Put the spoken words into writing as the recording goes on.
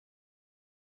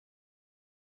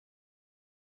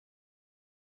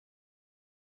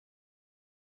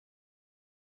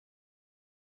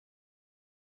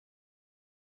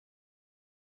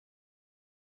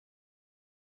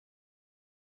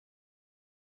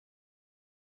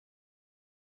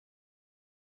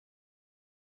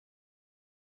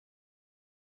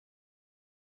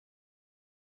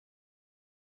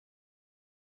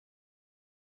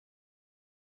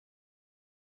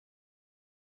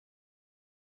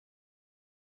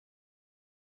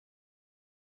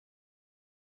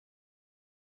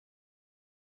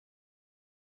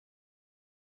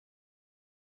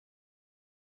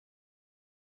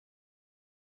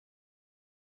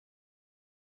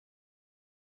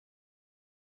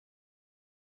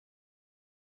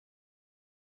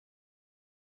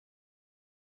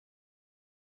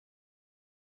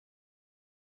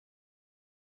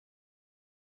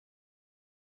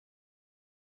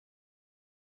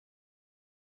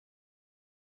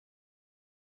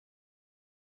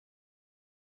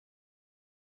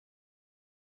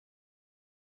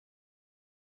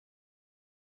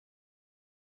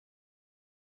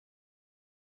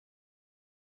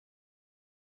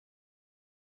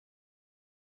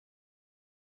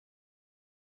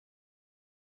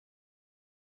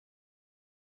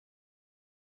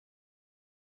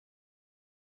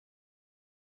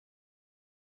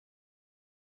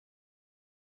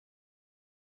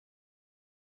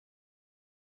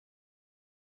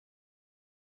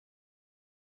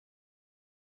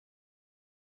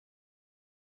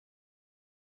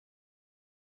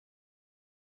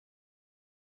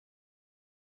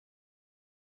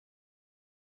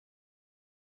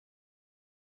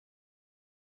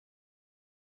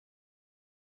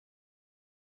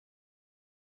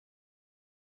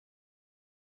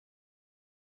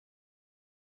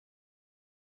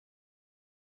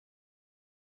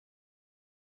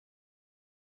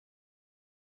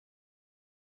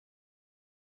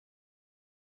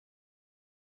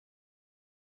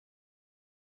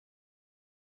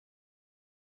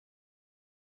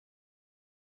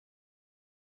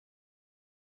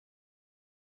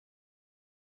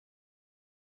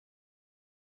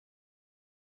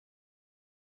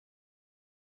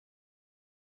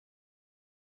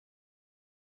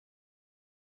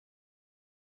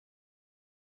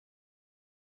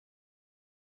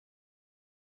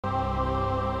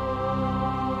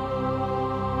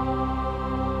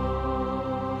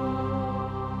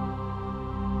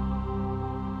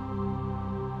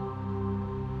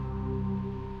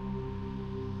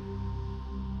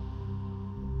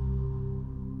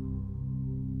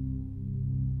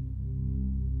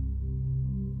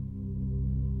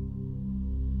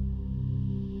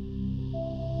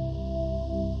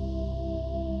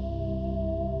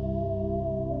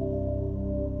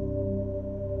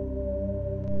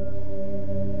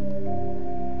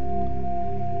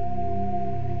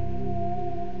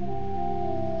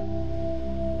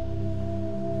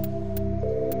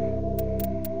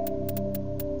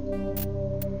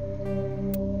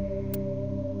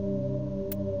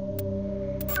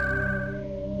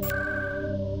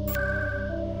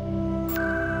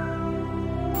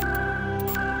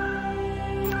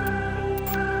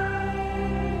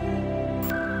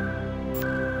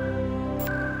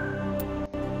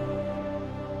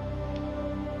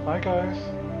Hi guys.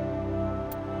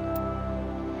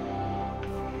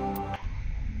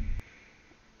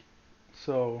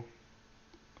 So,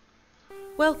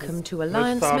 Welcome to let's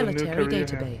Alliance start a new Military career here.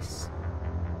 Database.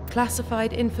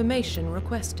 Classified information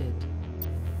requested.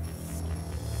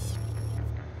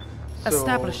 So,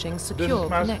 Establishing this secure is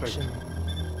Mass Effect,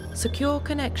 connection. Secure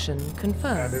connection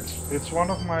confirmed. and it's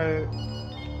one of my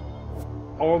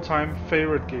all-time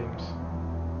favorite games.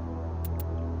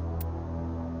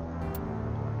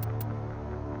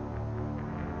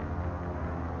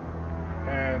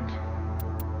 And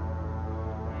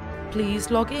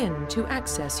Please log in to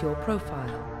access your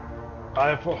profile.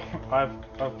 I've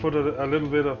put a little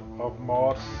bit of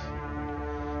mods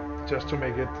just to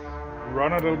make it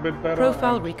run a little bit better.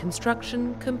 Profile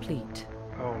reconstruction complete.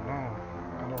 Oh no,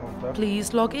 I don't want that.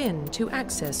 Please log in to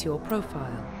access your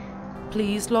profile.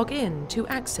 Please log in to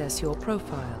access your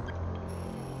profile.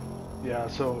 Yeah,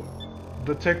 so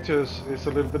the textures is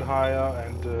a little bit higher,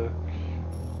 and the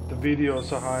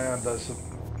videos are higher, and there's a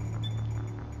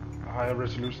higher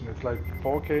resolution. It's like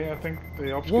 4K, I think they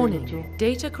upscaled it to. Warning,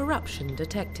 data corruption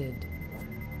detected.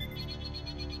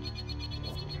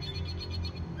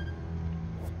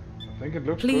 I think it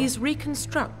looks Please good.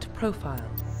 reconstruct profile.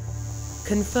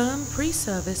 Confirm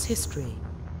pre-service history.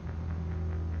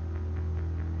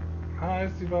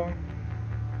 Hi, Steve.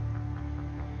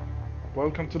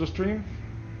 Welcome to the stream.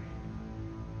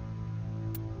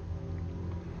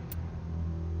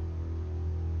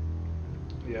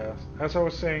 Yeah, as I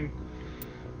was saying,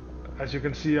 as you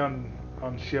can see on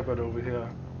Shepard over here,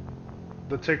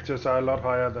 the textures are a lot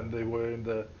higher than they were in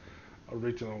the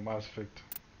original Mass Effect.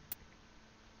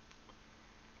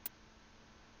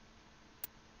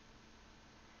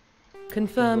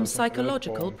 Confirm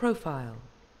psychological profile.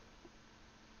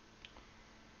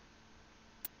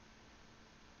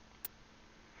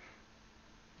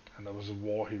 And I was a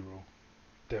war hero,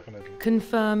 definitely.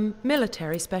 Confirm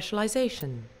military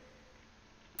specialization.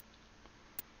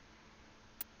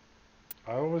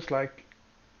 I always like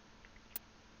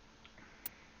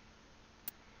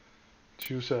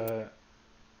choose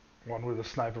one with a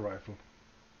sniper rifle.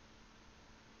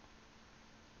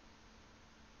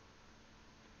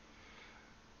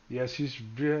 Yes, he's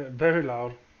very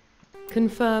loud.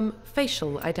 Confirm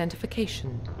facial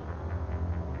identification.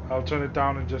 I'll turn it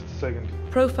down in just a second.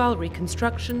 Profile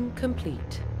reconstruction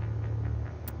complete.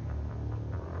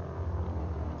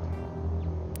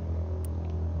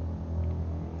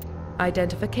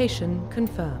 Identification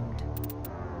confirmed.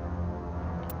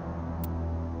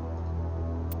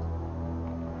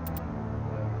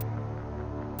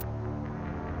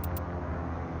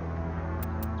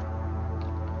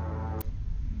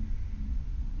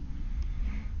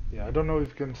 Yeah, I don't know if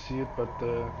you can see it, but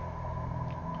the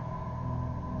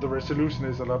resolution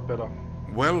is a lot better.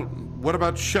 Well, what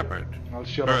about Shepard? I'll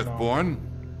shut up now. Earthborn,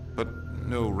 but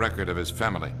no record of his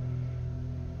family.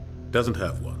 Doesn't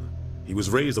have one. He was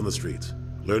raised on the streets,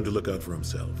 learned to look out for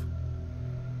himself.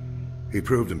 He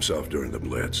proved himself during the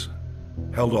Blitz.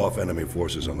 Held off enemy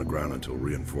forces on the ground until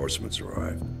reinforcements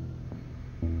arrived.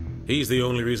 He's the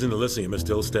only reason Elysium is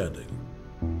still standing.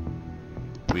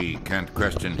 We can't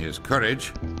question his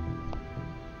courage.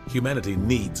 Humanity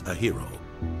needs a hero,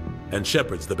 and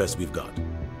Shepard's the best we've got.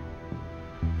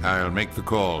 I'll make the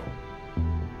call.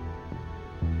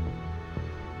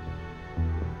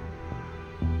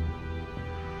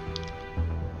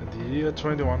 In the year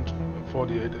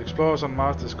 2148, explorers on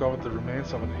Mars discovered the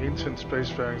remains of an ancient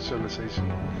spacefaring civilization.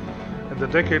 In the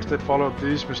decades that followed,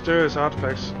 these mysterious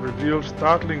artifacts revealed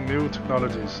startling new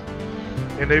technologies,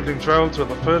 enabling travel to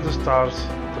the furthest stars,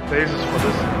 the basis for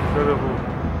this incredible...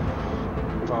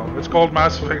 Wow, it's called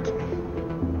Mass Effect.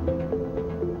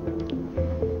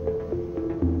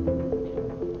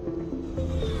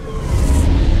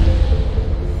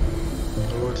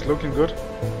 Oh, it's looking good.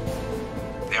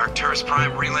 The Arcturus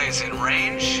Prime relay is in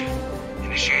range.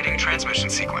 Initiating transmission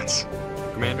sequence.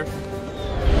 Commander?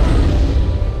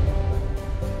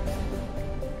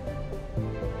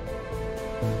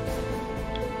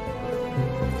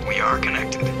 We are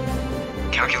connected.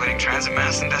 Calculating transit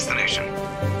mass and destination.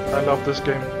 I love this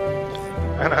game.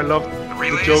 And I love The the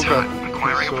relay is Joker. hot.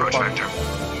 Acquiring It's so approach fun. vector.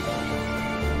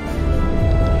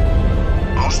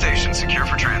 All stations secure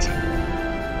for transit.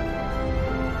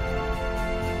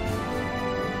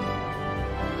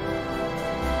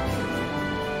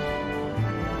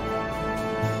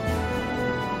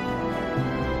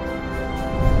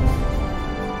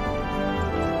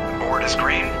 Board is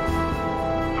green.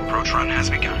 Approach run has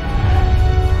begun.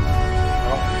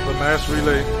 Oh, the mass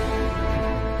relay.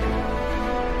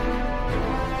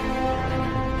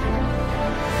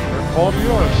 All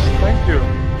yours. Thank you.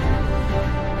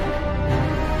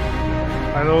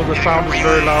 I know the sound is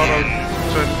very loud.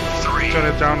 I'll turn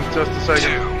it down in just a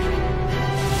second. 2,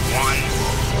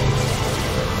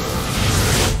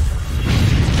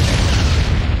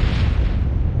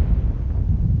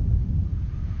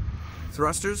 1.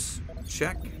 Thrusters,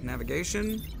 check.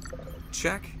 Navigation,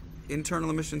 check. Internal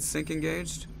emissions sync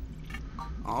engaged.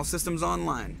 All systems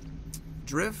online.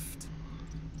 Drift,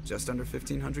 just under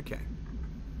 1500K.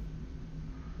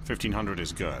 1500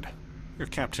 is good. Your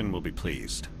captain will be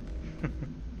pleased.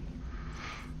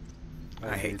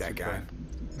 I hate that guy.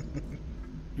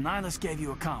 Nihilus gave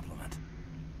you a compliment.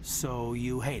 So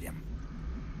you hate him.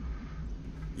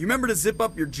 You remember to zip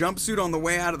up your jumpsuit on the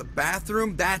way out of the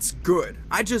bathroom? That's good.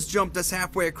 I just jumped us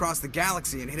halfway across the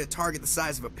galaxy and hit a target the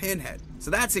size of a pinhead. So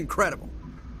that's incredible.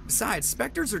 Besides,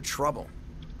 Spectres are trouble.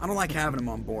 I don't like having them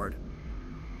on board.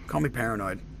 Call me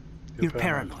paranoid. You're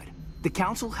paranoid. The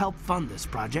Council helped fund this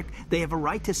project. They have a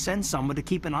right to send someone to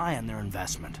keep an eye on their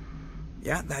investment.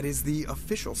 Yeah, that is the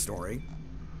official story.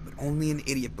 But only an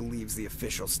idiot believes the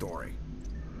official story.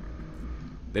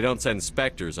 They don't send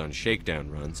Spectres on shakedown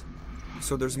runs.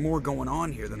 So there's more going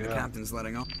on here than the captain's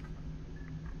letting on.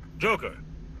 Joker,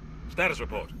 status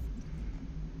report.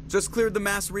 Just cleared the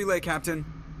mass relay, Captain.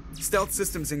 Stealth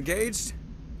systems engaged.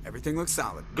 Everything looks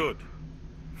solid. Good.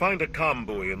 Find a comm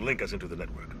buoy and link us into the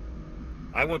network.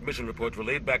 I want mission reports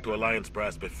relayed back to Alliance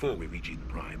Brass before we reach Eden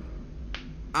Prime.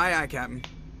 Aye, aye, Captain.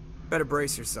 Better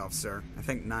brace yourself, sir. I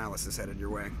think Nihilus is headed your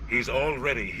way. He's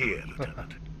already here,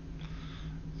 Lieutenant.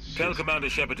 Tell Commander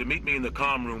Shepard to meet me in the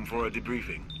comm room for a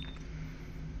debriefing.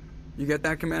 You get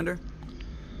that, Commander?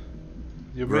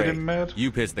 You really mad?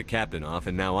 You pissed the captain off,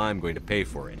 and now I'm going to pay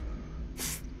for it.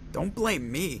 Don't blame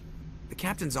me. The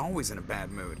captain's always in a bad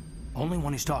mood. Only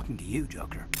when he's talking to you,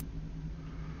 Joker.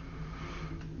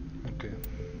 Okay.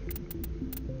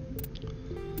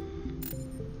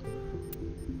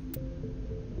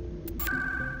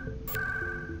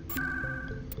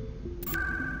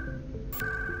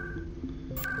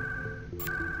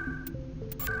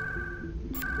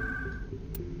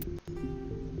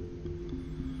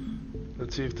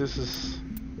 Let's see if this is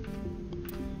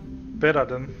better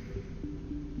than.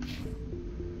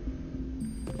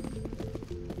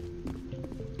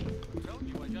 Told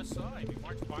you, I just saw him. He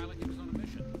marched by like he was on a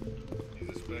mission. These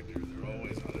inspectors are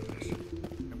always on a mission.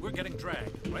 And we're getting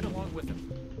dragged right along with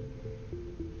him.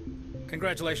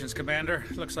 Congratulations, Commander.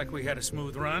 Looks like we had a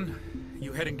smooth run.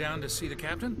 You heading down to see the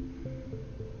captain?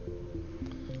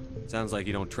 Sounds like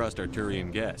you don't trust our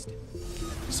Turian guest.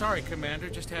 Sorry, Commander.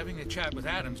 Just having a chat with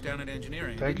Adams down at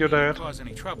engineering. Thank you, Dad. Didn't cause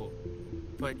any trouble.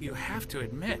 But you have to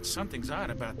admit, something's odd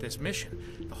about this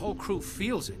mission. The whole crew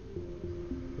feels it.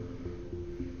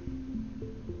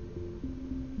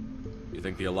 You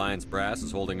think the Alliance Brass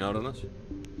is holding out on us?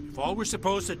 If all we're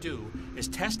supposed to do is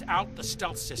test out the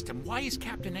stealth system, why is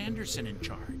Captain Anderson in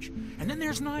charge? And then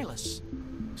there's Nihilus.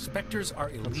 Spectres are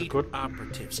elite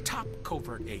operatives, top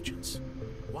covert agents.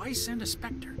 Why send a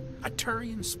Spectre, a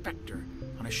Turian Spectre,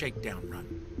 on a shakedown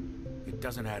run? It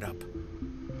doesn't add up.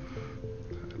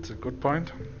 That's a good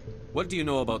point. What do you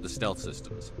know about the stealth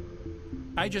systems?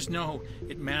 I just know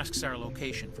it masks our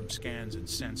location from scans and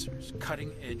sensors.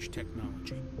 Cutting-edge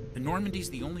technology. The Normandy's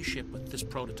the only ship with this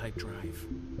prototype drive.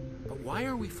 But why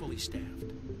are we fully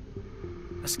staffed?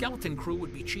 A skeleton crew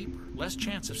would be cheaper, less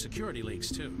chance of security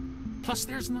leaks too. Plus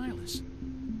there's Nihilus.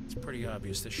 It's pretty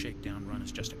obvious this shakedown run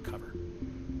is just a cover.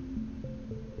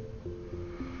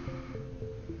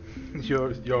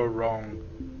 You're wrong.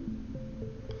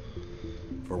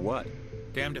 For what?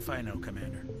 Damned if I know,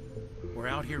 Commander. We're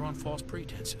out here on false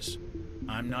pretenses.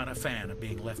 I'm not a fan of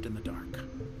being left in the dark.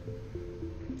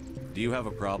 Do you have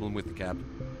a problem with the captain?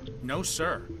 No,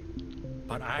 sir.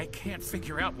 But I can't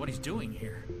figure out what he's doing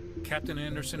here. Captain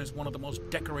Anderson is one of the most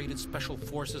decorated Special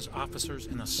Forces officers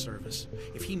in the service.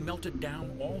 If he melted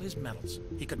down all his medals,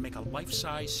 he could make a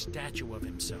life-size statue of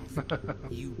himself.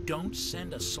 You don't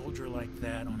send a soldier like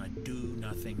that on a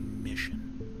do-nothing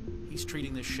mission. He's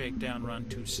treating this shakedown run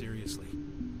too seriously.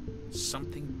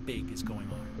 Something big is going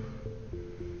on.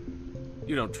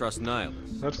 You don't trust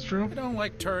Nihilus. That's true. I don't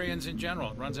like Turians in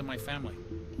general. It runs in my family.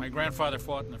 My grandfather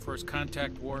fought in the First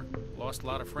Contact War. Lost a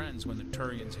lot of friends when the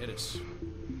Turians hit us.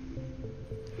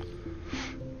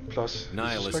 Plus,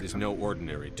 Nihilus is no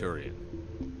ordinary Turian.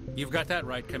 You've got that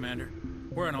right, Commander.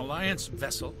 We're an Alliance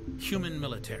vessel, human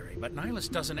military, but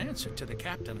Nihilus doesn't answer to the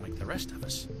captain like the rest of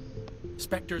us.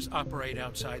 Spectres operate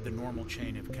outside the normal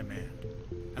chain of command.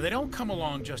 And they don't come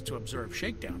along just to observe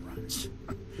shakedown runs.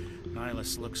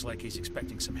 Nihilus looks like he's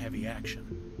expecting some heavy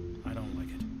action. I don't like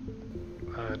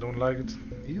it. I don't like it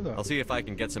either. I'll see if I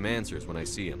can get some answers when I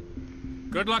see him.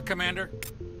 Good luck, Commander.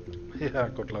 Yeah,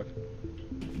 good luck.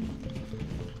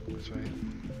 This way.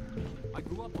 I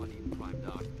grew up on Eden Prime,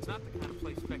 Doc. It's not the kind of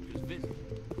place Spectres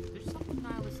visit. There's something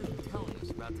Niles isn't telling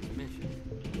us about this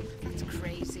mission. That's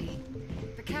crazy.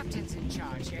 The captain's in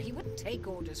charge here. He wouldn't take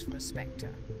orders from a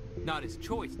Spectre. Not his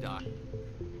choice, Doc.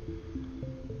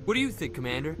 What do you think,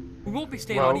 Commander? We won't be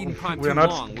staying Well, on Eden Prime too we're long.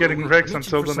 not getting Rex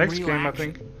until the next game, I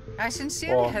action. think. I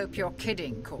sincerely Or- hope you're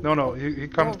kidding, Corporal. No, he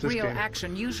comes Your this real game.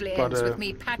 action usually But, ends with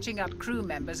me patching up crew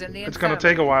members in the It's gonna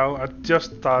infirmary. take a while. I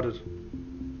just started.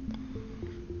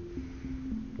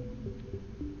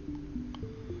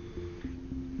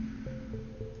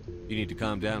 You need to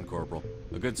calm down, Corporal.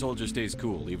 A good soldier stays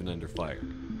cool, even under fire.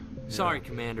 Sorry,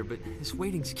 Commander, but this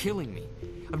waiting's killing me.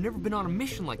 I've never been on a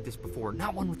mission like this before,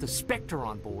 not one with a Spectre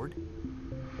on board.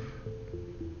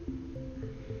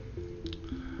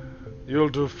 You'll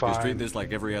do fine. Just treat this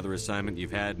like every other assignment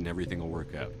you've had and everything will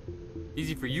work out.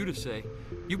 Easy for you to say.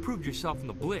 You proved yourself in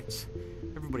the Blitz.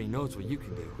 Everybody knows what you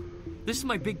can do. This is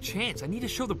my big chance. I need to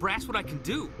show the brass what I can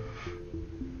do.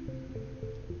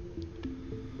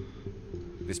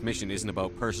 This mission isn't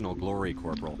about personal glory,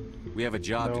 Corporal. We have a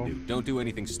job No. to do. Don't do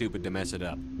anything stupid to mess it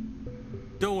up.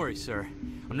 Don't worry, sir.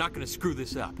 I'm not gonna screw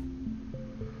this up.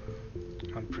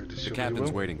 I'm pretty The sure captain's we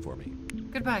will. waiting for me.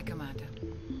 Goodbye, Commander.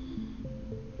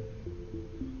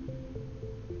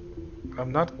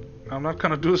 I'm not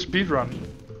gonna do a speed run.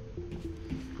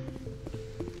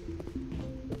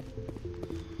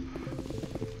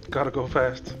 Gotta go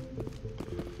fast.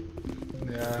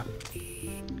 Yeah.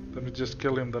 Let me just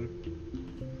kill him then.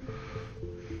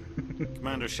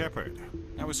 Commander Shepard,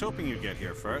 I was hoping you'd get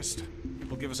here first. It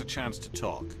will give us a chance to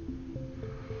talk.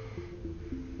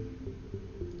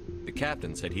 The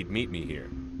captain said he'd meet me here.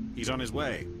 He's on his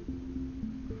way.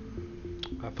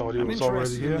 I thought he I'm was already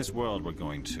interested in here. this world we're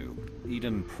going to.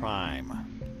 Eden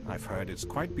Prime. I've heard it's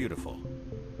quite beautiful.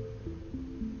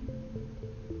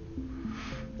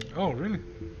 Oh, really?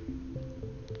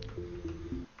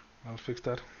 I'll fix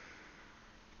that.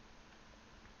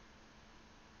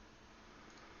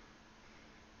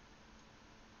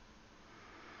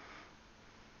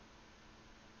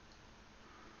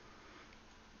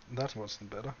 That wasn't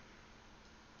better.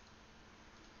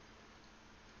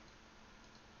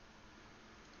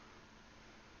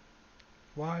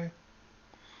 Why?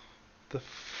 The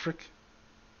frick?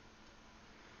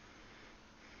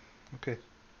 Okay.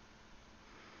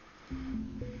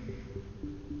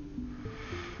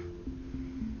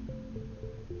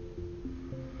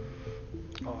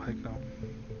 Oh, heck no.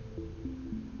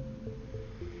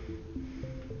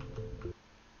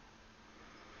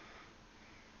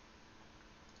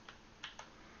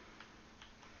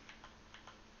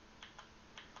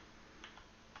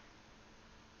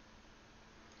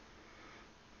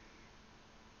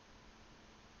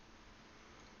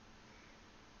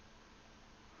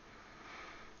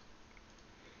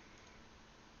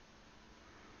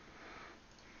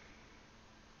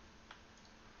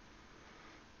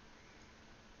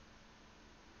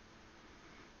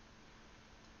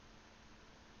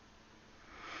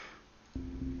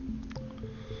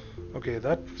 Okay,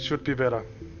 that should be better.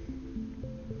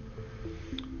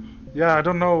 Yeah, I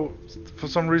don't know. For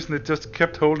some reason it just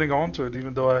kept holding on to it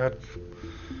even though I had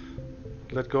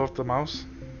let go of the mouse.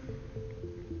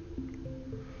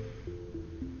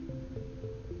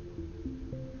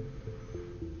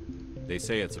 They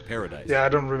say it's a paradise. Yeah, I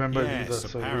don't remember Yes, either, a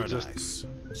so we'll paradise. just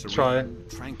Serene, try.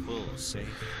 tranquil, safe.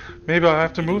 Maybe I'll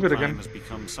have to Eden move it Prime again. has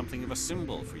become something of a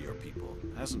symbol for your people,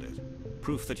 hasn't it?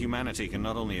 Proof that humanity can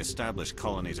not only establish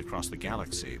colonies across the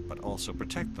galaxy, but also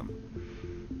protect them.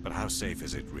 But how safe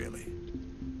is it really?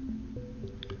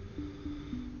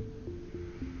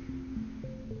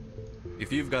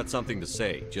 If you've got something to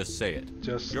say, just say it.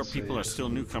 Just Your say people are it. still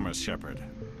newcomers, Shepard.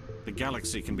 The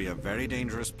galaxy can be a very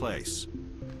dangerous place.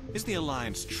 Is the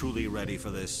Alliance truly ready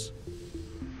for this?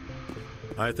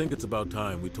 I think it's about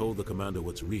time we told the commander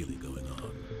what's really going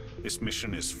on. This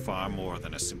mission is far more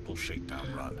than a simple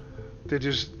shakedown run. Did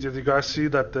you guys see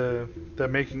that they're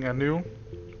making a new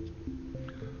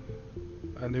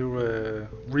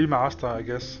remaster, I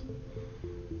guess,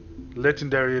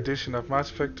 legendary edition of Mass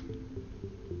Effect?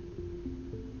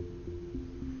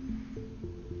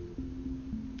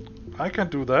 I can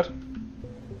do that.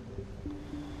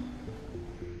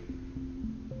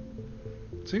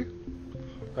 See?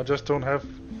 I just don't have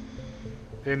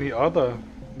any other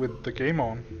with the game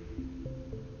on.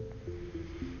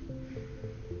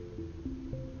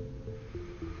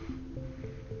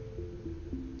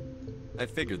 I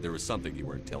figured there was something you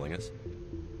weren't telling us.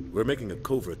 We're making a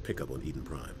covert pickup on Eden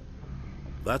Prime.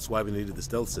 That's why we needed the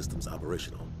stealth systems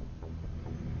operational.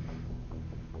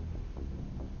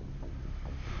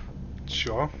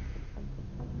 Sure.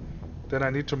 Then I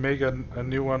need to make a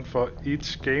new one for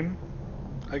each game.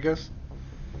 I guess.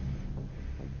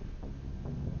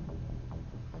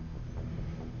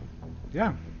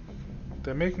 Yeah,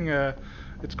 they're making a.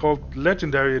 It's called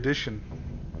Legendary Edition.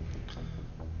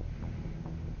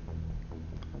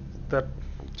 That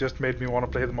just made me want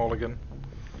to play them all again.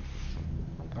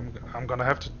 I'm gonna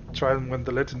have to try them when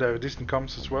the Legendary Edition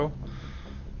comes as well,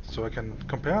 so I can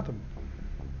compare them.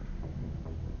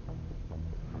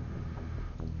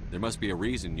 There must be a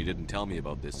reason you didn't tell me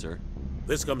about this, sir.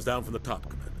 This comes down from the top,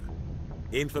 Commander.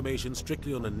 Information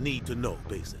strictly on a need-to-know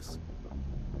basis.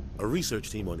 A research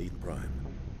team on Eden Prime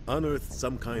unearthed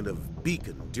some kind of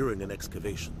beacon during an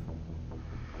excavation.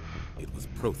 It was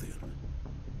Prothean.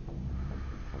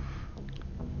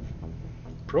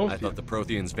 I thought the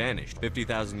Protheans vanished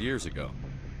 50,000 years ago.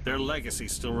 Their legacy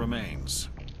still remains.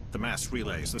 The mass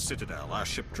relays, the Citadel, our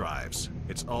ship drives.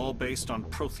 It's all based on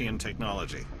Prothean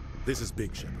technology. This is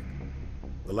big, Shepard.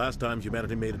 The last time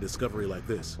humanity made a discovery like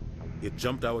this, it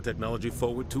jumped our technology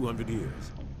forward 200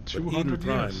 years. 200 but Eden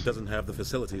Prime years. doesn't have the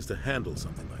facilities to handle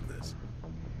something like this.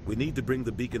 We need to bring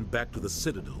the beacon back to the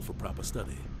Citadel for proper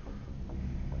study.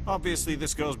 Obviously,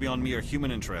 this goes beyond mere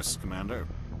human interests, Commander.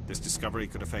 This discovery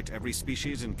could affect every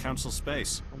species in Council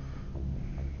space.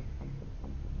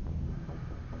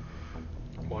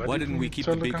 Why didn't we keep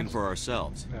the beacon for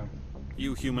ourselves? Yeah.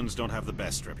 You humans don't have the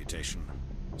best reputation.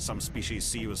 Some species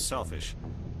see you as selfish,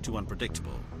 too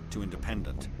unpredictable, too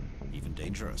independent, even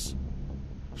dangerous.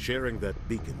 Sharing that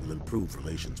beacon will improve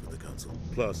relations with the Council.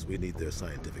 Plus, we need their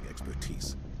scientific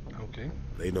expertise. Okay.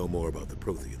 They know more about the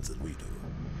Protheans than we do.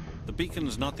 The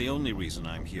beacon's not the only reason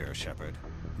I'm here, Shepard.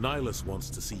 Nihilus wants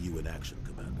to see you in action,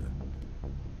 Commander.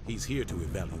 He's here to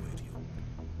evaluate you.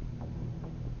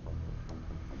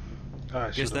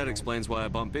 Guess that explains why I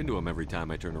bump into him every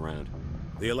time I turn around.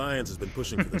 The Alliance has been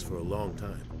pushing for this for a long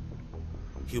time.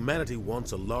 Humanity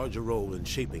wants a larger role in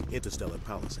shaping interstellar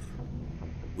policy.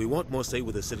 We want more say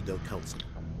with the Citadel Council.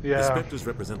 Yeah, the Spectres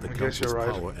represent the I guess Council's you're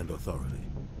right. power and authority.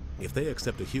 If they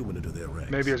accept a human into their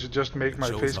ranks, Maybe I should just make my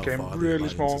it shows face how cam far the really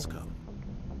Alliance small. has come.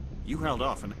 You held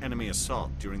off an enemy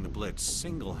assault during the Blitz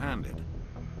single-handed.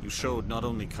 You showed not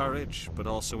only courage, but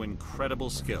also incredible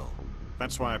skill.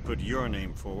 That's why I put your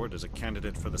name forward as a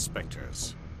candidate for the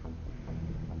Spectres.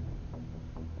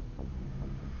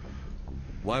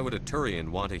 Why would a Turian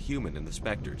want a human in the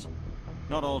Spectres?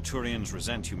 Not all Turians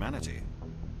resent humanity.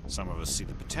 Some of us see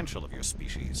the potential of your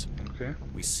species. Okay.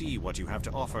 We see what you have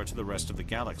to offer to the rest of the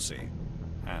galaxy,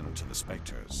 and to the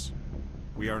Spectres.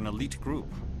 We are an elite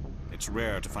group. It's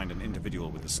rare to find an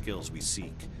individual with the skills we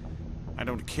seek. I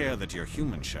don't care that you're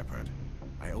human, Shepard.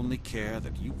 I only care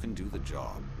that you can do the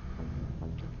job.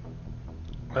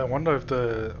 I wonder if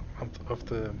the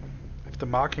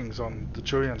markings on the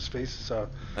Turians' faces are.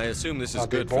 I assume this is are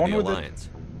they good for born the with Alliance.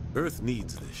 Earth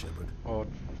needs this, Shepard. Or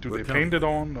do We're they paint it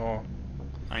on, or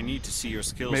I need to see your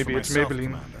skills maybe for it's myself, Maybelline.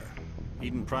 Commander.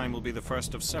 Eden Prime will be the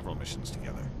first of several missions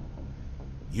together.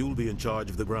 You'll be in charge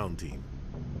of the ground team.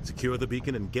 Secure the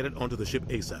beacon and get it onto the ship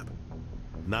ASAP.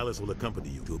 Nihilus will accompany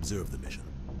you to observe the mission.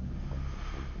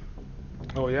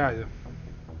 Oh yeah, yeah.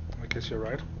 I guess you're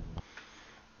right.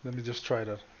 Let me just try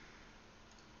that.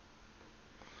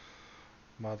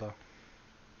 Mother.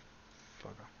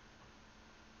 Fucker.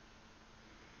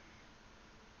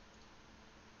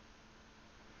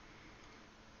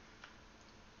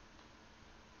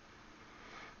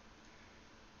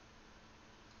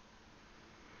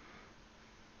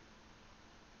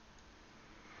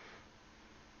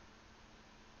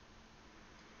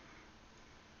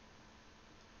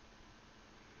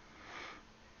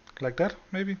 Like that,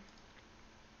 maybe?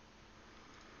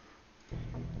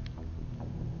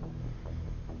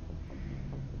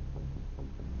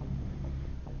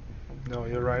 No,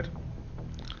 you're right.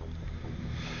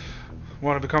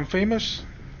 Want to become famous?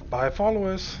 Buy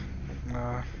followers?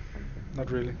 Nah, not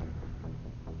really.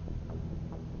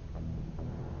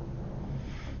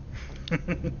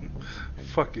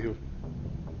 Fuck you.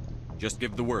 Just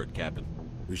give the word, Captain.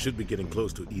 We should be getting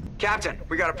close to Eden. Captain,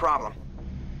 we got a problem.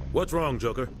 What's wrong,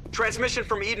 Joker? Transmission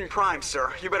from Eden Prime,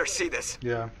 sir. You better see this.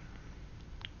 Yeah.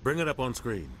 Bring it up on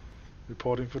screen.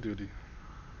 Reporting for duty.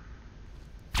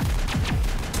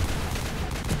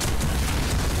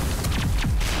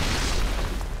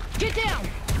 Get down!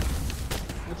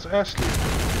 It's Ashley.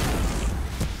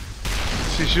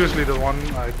 She's usually the one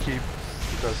I keep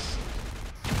because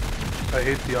I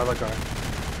hate the other guy.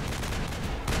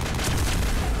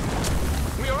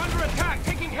 We are under attack,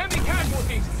 taking heavy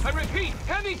casualties. I repeat,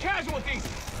 heavy casualties.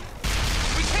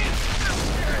 We can't.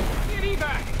 Need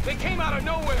evac. They came out of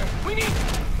nowhere. We need.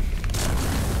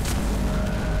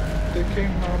 They came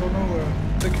out of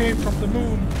nowhere. They came from the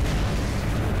moon.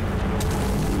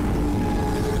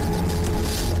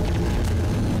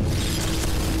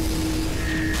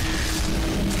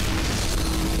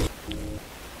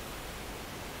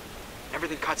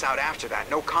 cuts out after that.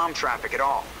 No comm traffic at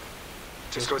all.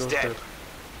 Just goes dead.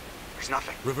 There's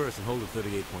nothing. Reverse and hold at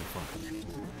 38.5.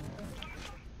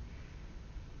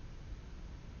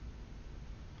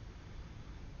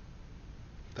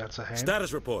 That's a hand.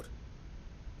 Status report.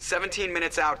 17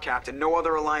 minutes out, Captain. No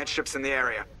other Alliance ships in the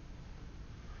area.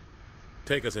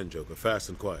 Take us in, Joker, fast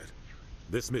and quiet.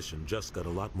 This mission just got a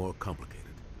lot more complicated.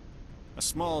 A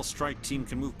small strike team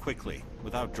can move quickly,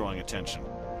 without drawing attention.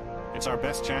 It's our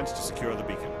best chance to secure the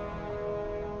beacon.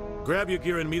 Grab your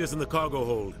gear and meet us in the cargo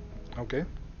hold. Okay.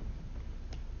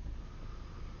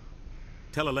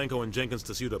 Tell Alenko and Jenkins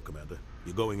to suit up, Commander.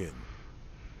 You're going in.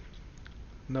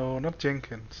 No, not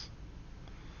Jenkins.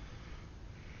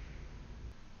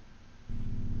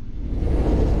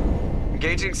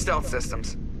 Engaging stealth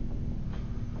systems.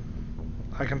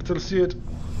 I can still see it.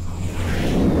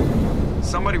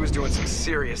 Somebody was doing some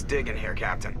serious digging here,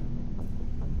 Captain.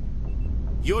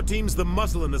 Your team's the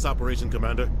muscle in this operation,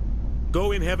 Commander.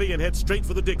 Go in heavy and head straight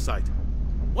for the dig site.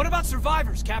 What about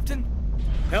survivors, Captain?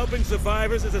 Helping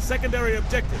survivors is a secondary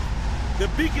objective. The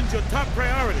beacon's your top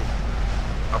priority.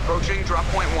 Approaching drop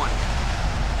point 1.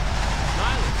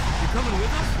 Nihilus, you coming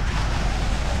with us?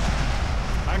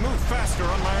 I move faster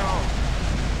on my own.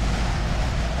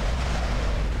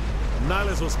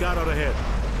 Nihilus will scout out ahead.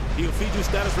 He'll feed you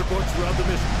status reports throughout the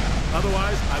mission.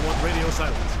 Otherwise, I want radio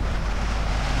silence.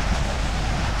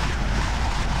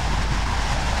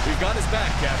 We've got his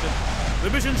back, Captain. The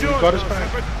mission's yours, got his back.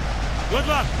 Shepard. Good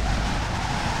luck!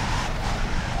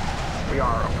 We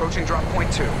are approaching drop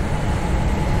point 2.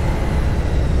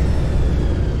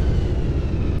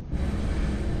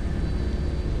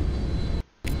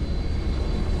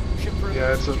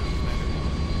 Yeah, it's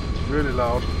really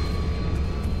loud.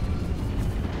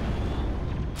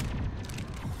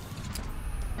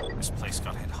 This place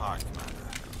got hit hard, Commander.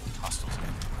 Hostiles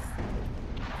everywhere.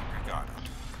 Regard it.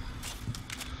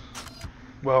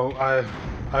 Well,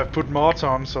 I've put mods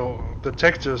on, so the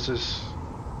textures is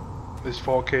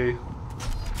 4K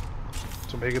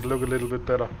to make it look a little bit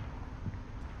better.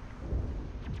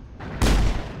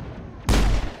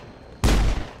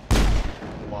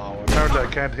 Wow, apparently I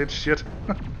can't hit shit.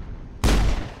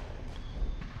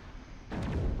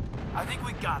 I think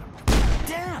we got him.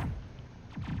 Damn!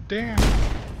 Damn!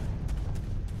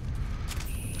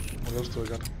 What else do I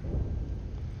got?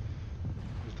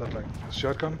 Is that like a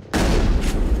shotgun?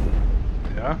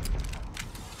 Yeah.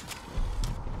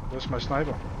 Where's my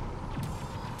sniper?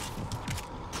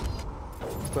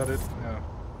 Is that it? Yeah.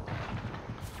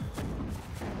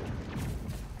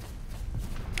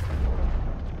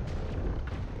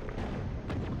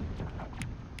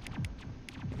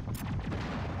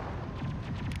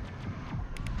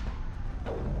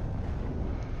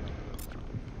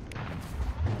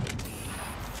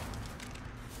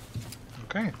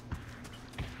 Okay.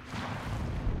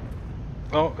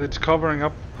 Oh, it's covering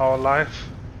up our life.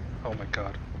 Oh my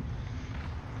god.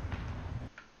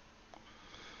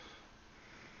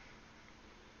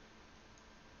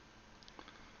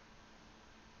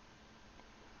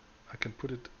 I can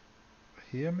put it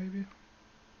here maybe?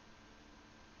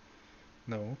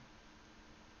 No.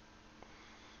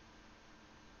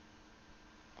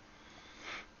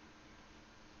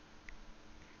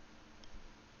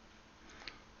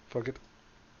 Fuck it.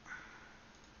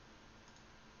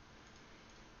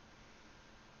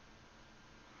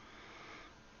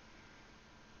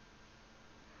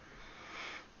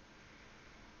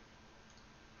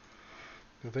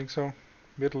 You think so?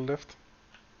 Middle left?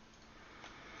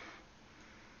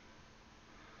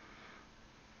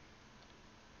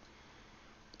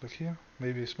 Look here,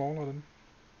 maybe smaller than.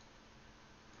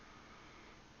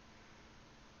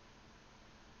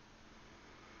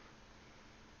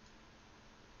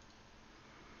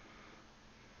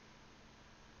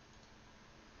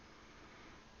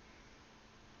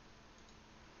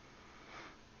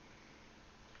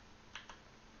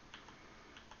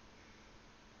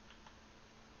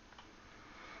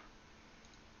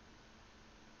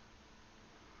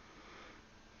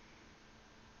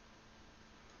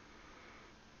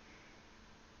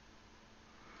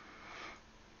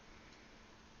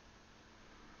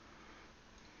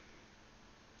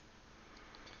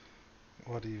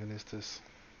 What even is this?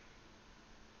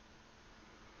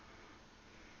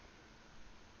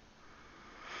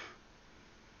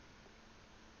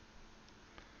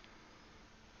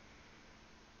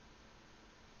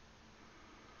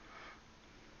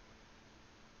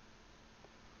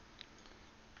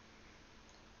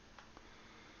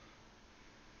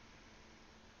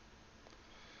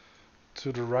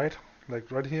 To the right,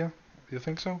 like right here? You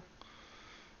think so?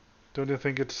 Don't you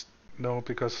think it's no,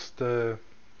 because the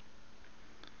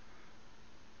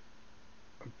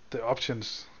the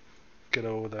options get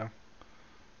over there.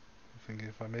 I think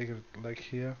if I make it like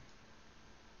here,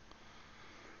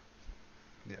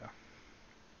 yeah,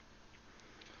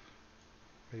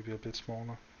 maybe a bit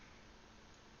smaller.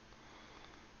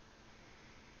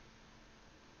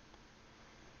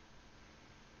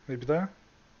 Maybe there.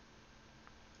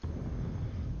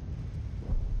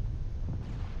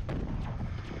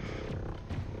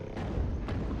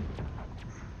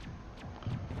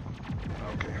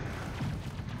 Okay.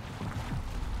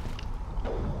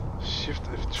 Shift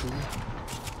F2.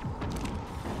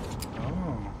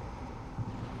 Oh.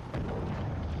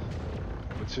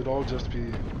 It should all just be...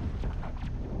 Yeah.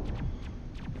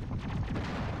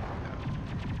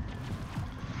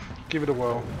 Give it a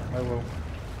whirl. I will.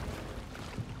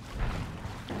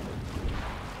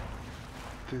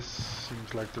 This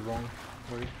seems like the wrong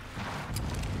way.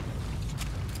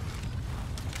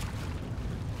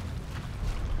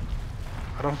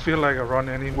 I don't feel like I run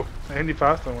any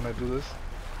faster when I do this.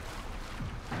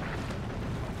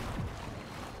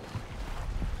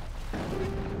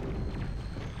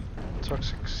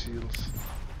 Toxic seals.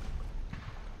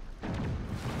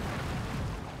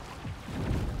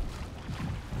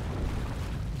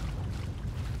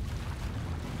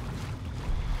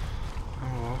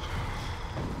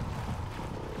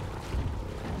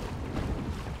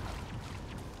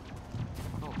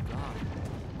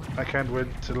 I can't wait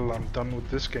till I'm done with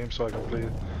this game so I can play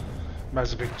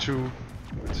Mass Effect 2,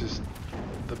 which is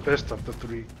the best of the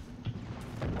three.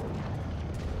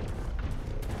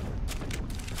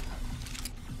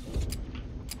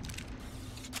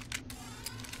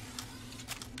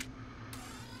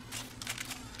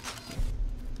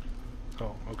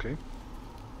 Oh, okay.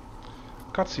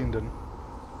 Cutscene then.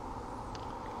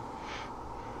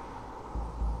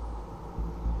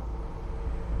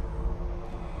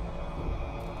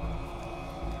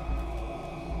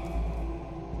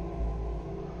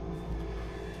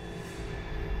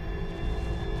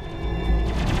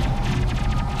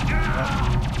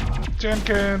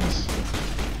 Jenkins!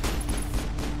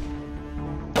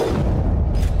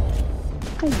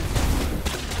 Ooh.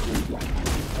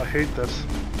 I hate that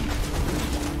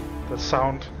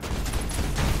sound.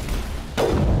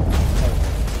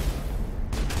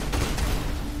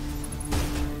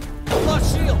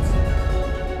 Lost shields!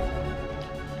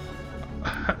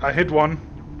 I hit one.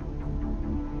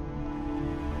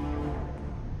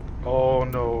 Oh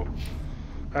no.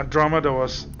 Andromeda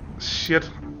was shit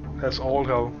as all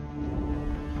hell.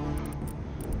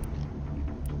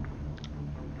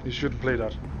 You shouldn't play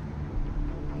that.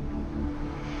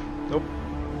 Nope.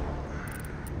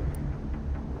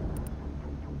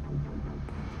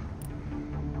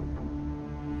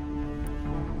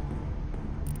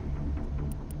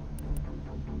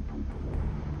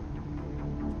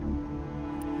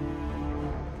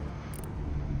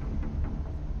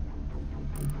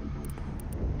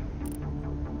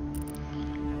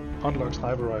 Unlock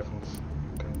sniper rifles.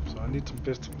 Okay, so I need some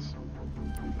pistols.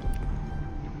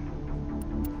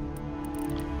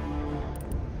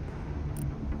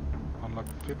 Unlock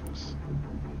fitness.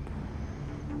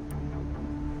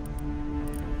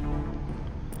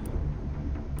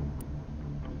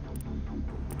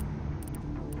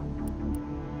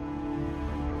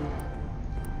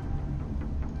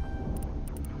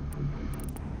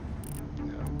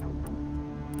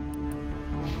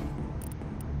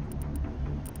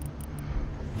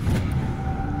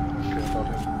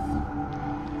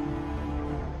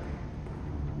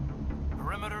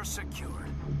 Secured.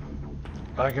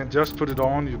 I can just put it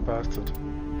on, you bastard.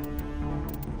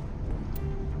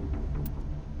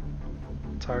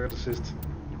 Target assist.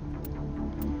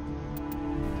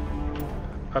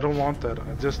 I don't want that.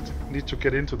 I just need to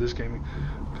get into this game.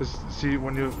 Because see,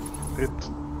 when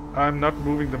I'm not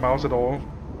moving the mouse at all.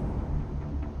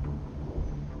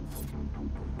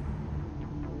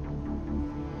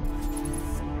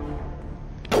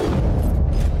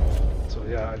 So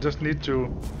yeah, I just need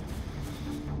to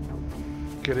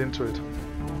get into it.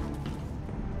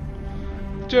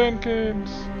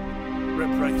 Jenkins! Rip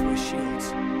right through his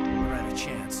shields. We're at a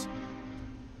chance.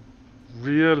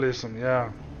 Realism,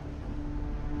 yeah.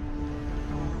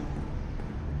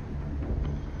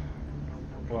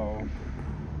 Well,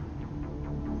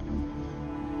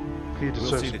 he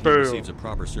deserves We'll see that he burial. receives a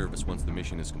proper service once the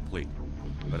mission is complete.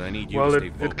 But I need you Well, to stay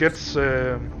focused.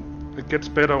 it gets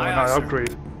better when I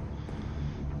upgrade.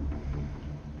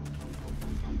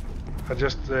 I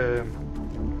just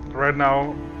right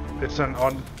now it's an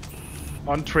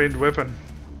untrained weapon.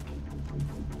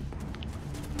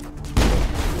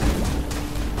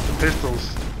 The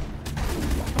pistols.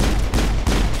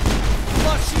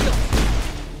 Lost shield.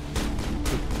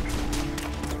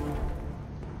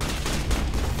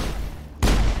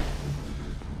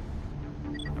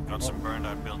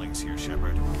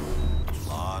 A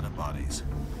lot of bodies.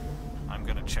 I'm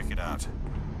gonna check it out.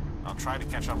 I'll try to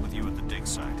catch up with you at the dig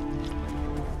site.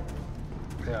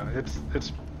 Yeah,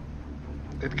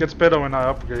 it gets better when I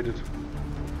upgrade it.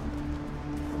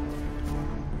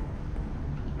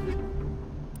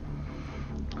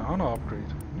 I wanna upgrade.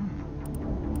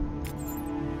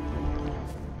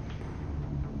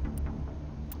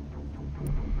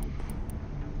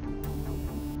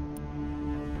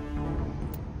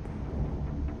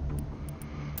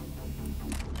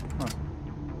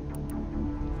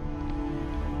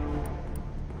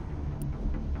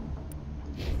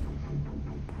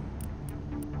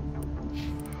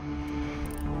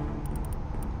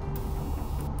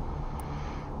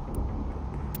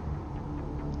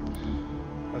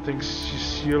 I think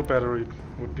shield battery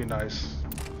would be nice,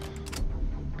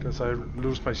 because I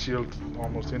lose my shield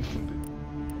almost instantly.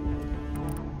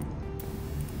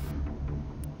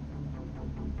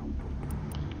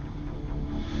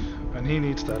 And he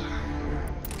needs that,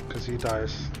 because he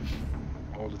dies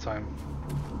all the time.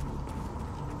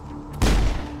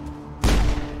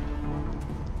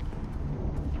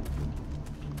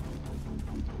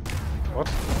 What?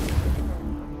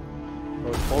 Oh,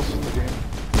 it pauses the game.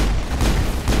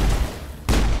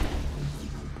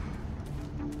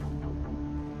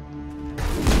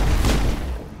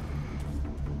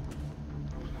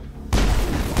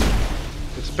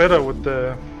 Better with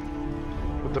the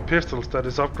pistols that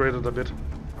is upgraded a bit.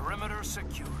 Perimeter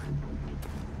secure.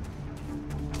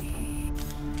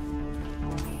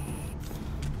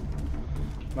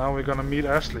 Now we're gonna meet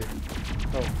Ashley.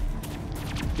 Oh,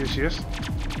 here she is.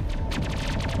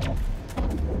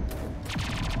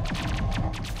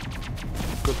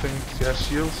 Good thing she has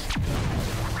shields.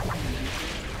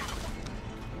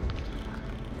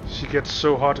 She gets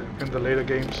so hot in the later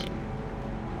games.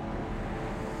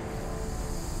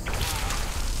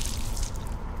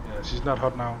 She's not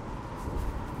hot now.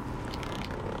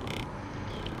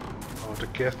 Oh, the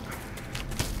Geth.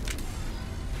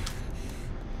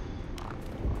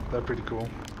 They're pretty cool.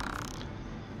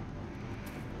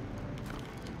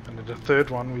 And in the third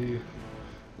one we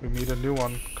meet a new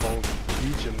one called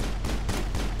Legion.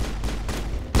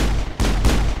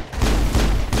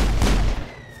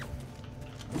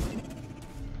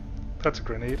 That's a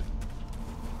grenade.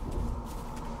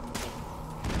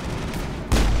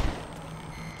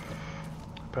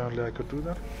 Apparently I could do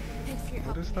that.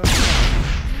 What is that?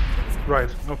 Right,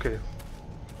 okay.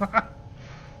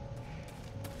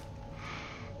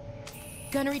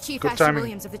 Gunnery Chief Good Ashley timing.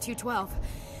 Williams of the 212.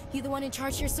 You the one in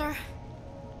charge here, sir?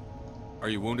 Are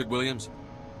you wounded, Williams?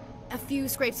 A few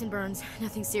scrapes and burns,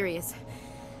 nothing serious.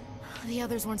 The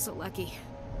others weren't so lucky.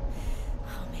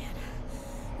 Oh man.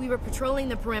 We were patrolling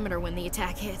the perimeter when the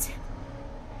attack hit.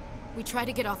 We tried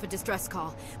to get off a distress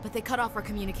call, but they cut off our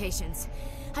communications.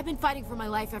 I've been fighting for my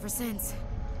life ever since.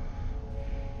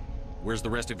 Where's the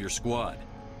rest of your squad?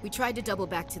 We tried to double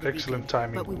back to the Excellent beacon,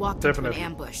 timing. but we walked Definitely. into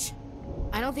an ambush.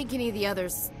 I don't think any of the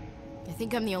others... I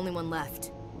think I'm the only one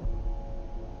left.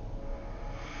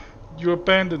 You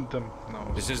abandoned them. No.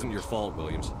 This isn't your fault,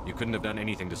 Williams. You couldn't have done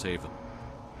anything to save them.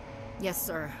 Yes,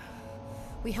 sir.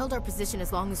 We held our position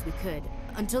as long as we could,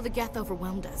 until the Geth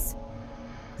overwhelmed us.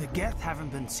 The Geth haven't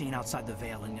been seen outside the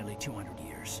Veil in nearly 200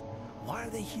 years. Why are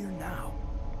they here now?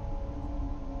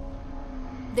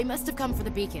 They must have come for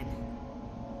the beacon.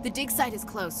 The dig site is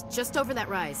close, just over that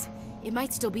rise. It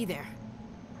might still be there.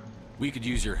 We could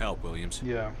use your help, Williams.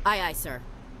 Yeah. Aye, aye, sir.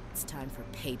 It's time for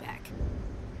payback.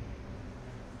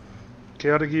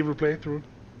 Chaotic Evil playthrough.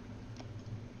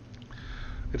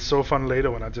 It's so fun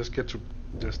later when I just get to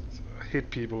just hit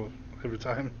people every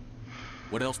time.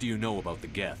 What else do you know about the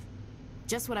Geth?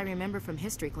 Just what I remember from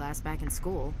history class back in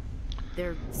school.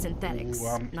 They're synthetics,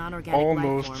 Ooh, non-organic life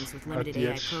almost forms with at limited the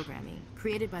AI edge programming,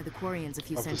 created by the Quarians a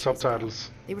few of the centuries subtitles.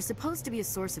 ago. They were supposed to be a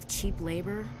source of cheap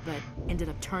labor, but ended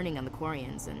up turning on the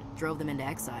Quarians and drove them into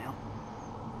exile.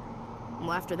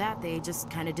 Well, after that, they just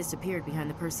kind of disappeared behind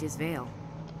the Perseus Veil.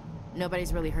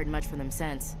 Nobody's really heard much from them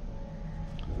since.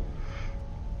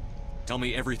 Tell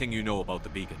me everything you know about the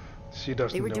beacon. She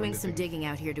doesn't They were know doing anything. some digging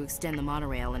out here to extend the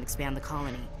monorail and expand the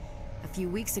colony. A few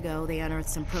weeks ago, they unearthed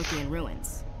some Prothean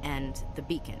ruins, and the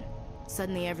beacon.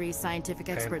 Suddenly, every scientific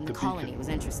expert in the colony beacon. was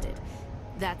interested.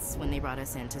 That's when they brought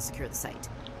us in to secure the site.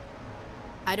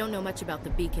 I don't know much about the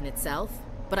beacon itself,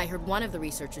 but I heard one of the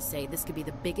researchers say this could be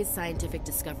the biggest scientific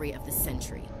discovery of the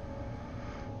century.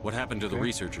 What happened to the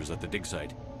researchers at the dig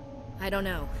site? I don't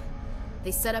know.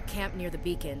 They set up camp near the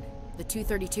beacon. The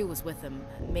 232 was with them.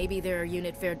 Maybe their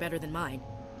unit fared better than mine.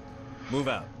 Move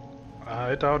out.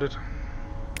 I doubt it.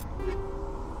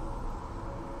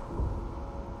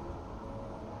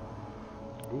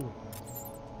 Ooh.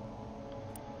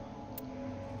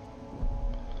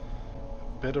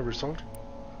 better result?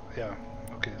 Yeah,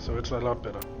 okay, so it's a lot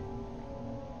better.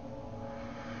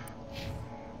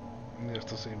 Yes,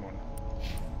 the same one.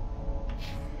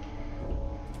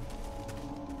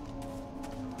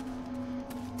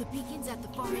 The beacon's at the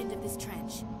far end of this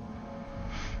trench.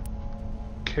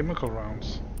 Chemical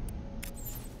rounds.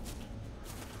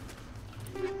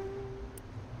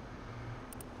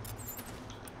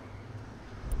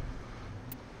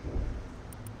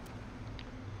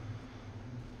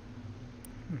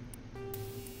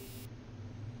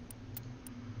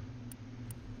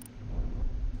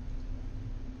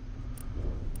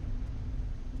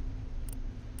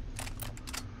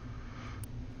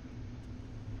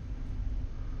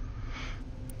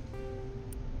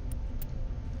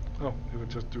 Oh, you can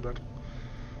just do that.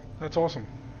 That's awesome.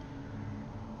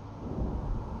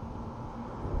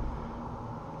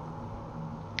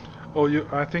 Oh,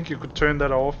 I think you could turn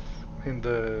that off in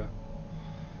the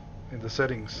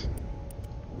settings.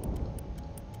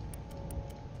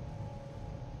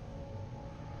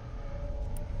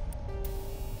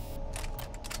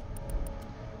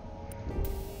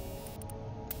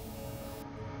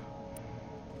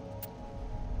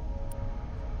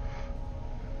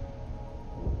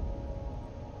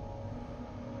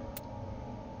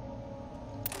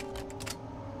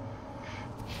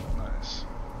 Nice.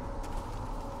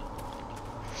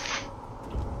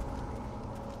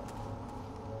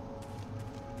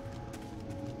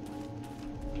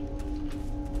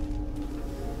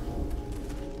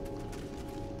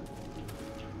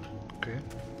 Okay.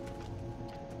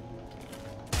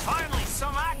 Finally,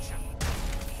 some action.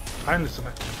 Finally some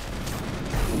action.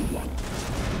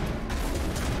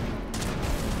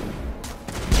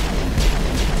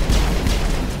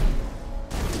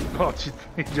 Oh,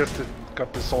 he just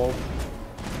got dissolved.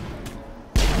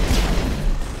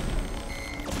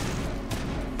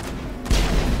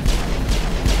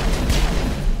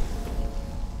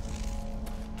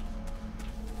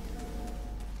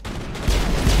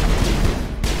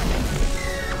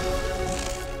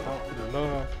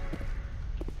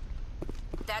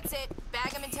 That's it.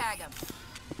 Bag 'em and tag 'em.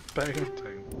 Bag and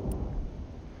tag.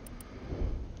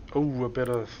 Oh, a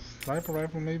better sniper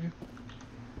rifle maybe?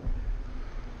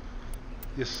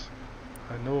 Yes,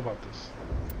 I know about this.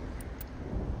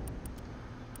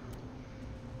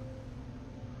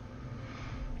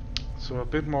 So a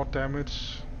bit more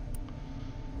damage.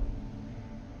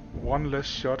 One less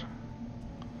shot.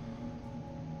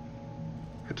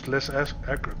 It's less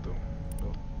accurate though.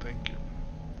 No, thank you.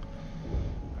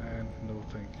 And no,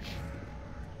 thank you.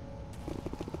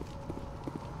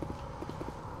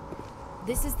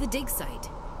 This is the dig site.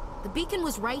 The beacon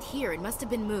was right here. It must have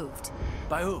been moved.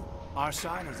 By who? Our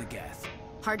side or the Geth?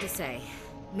 Hard to say.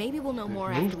 Maybe we'll know more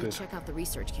after we check out the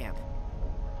research camp.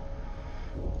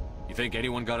 You think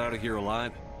anyone got out of here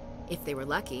alive? If they were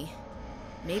lucky.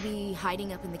 Maybe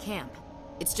hiding up in the camp.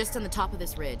 It's just on the top of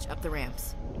this ridge, up the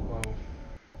ramps. Wow.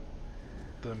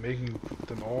 They're making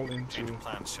them all into... Change of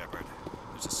plans, Shepard.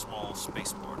 There's a small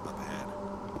spaceport up ahead.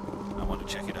 I want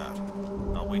to check it out.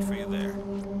 I'll wait for you there.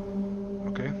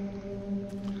 Okay.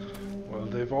 Well,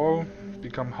 they've all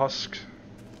become husk.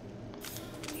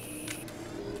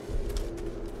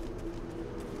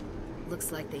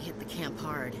 Looks like they hit the camp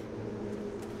hard.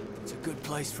 It's a good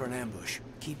place for an ambush.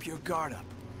 Keep your guard up.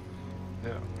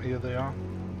 Yeah, here they are.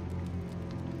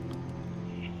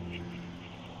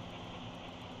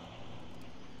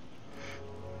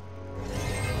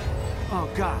 Oh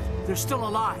god, they're still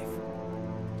alive.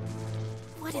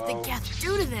 What did the Geth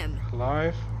do to them?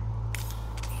 Alive.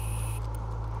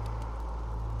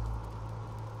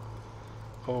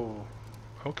 Oh,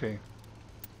 okay.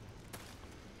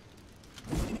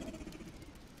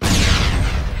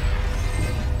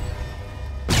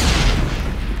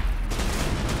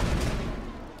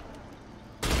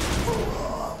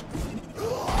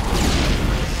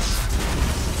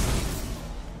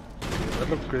 That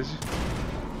looks crazy.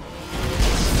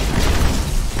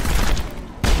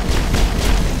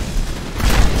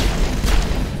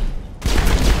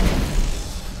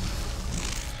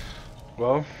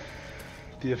 Well,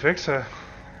 the effects are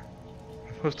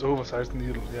most oversized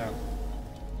needle, yeah.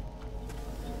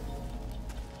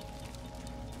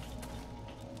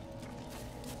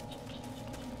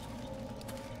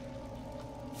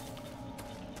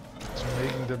 It's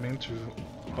making them into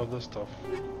other stuff.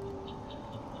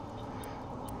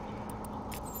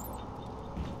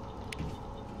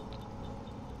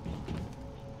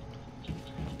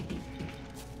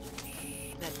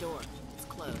 That door is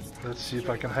closed. Let's see if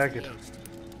I can hack it.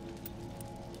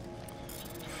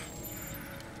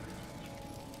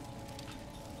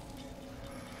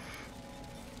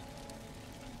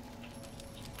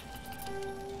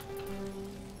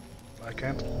 I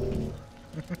can't.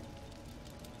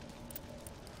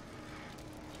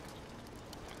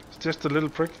 It's just a little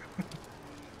prick.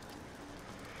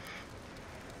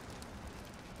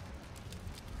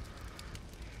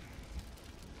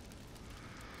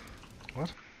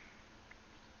 What?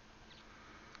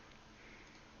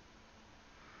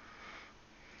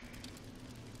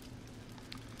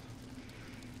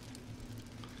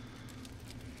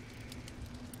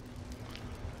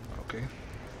 Okay.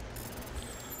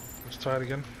 Let's try it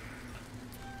again.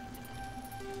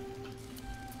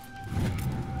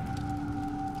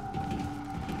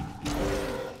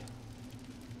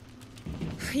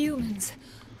 Humans.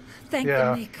 Thank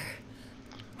Yeah. the Maker.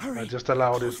 I just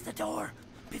allowed it. Close the door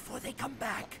before they come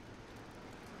back.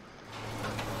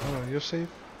 Oh, you're safe.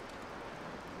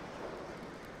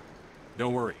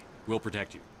 Don't worry. We'll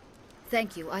protect you.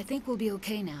 Thank you. I think we'll be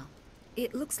okay now.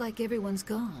 It looks like everyone's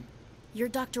gone. You're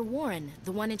Dr. Warren,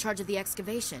 the one in charge of the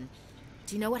excavation.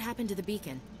 Do you know what happened to the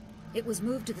beacon? It was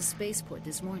moved to the spaceport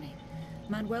this morning.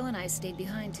 Manuel and I stayed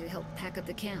behind to help pack up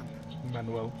the camp.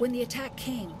 Manuel. When the attack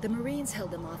came, the Marines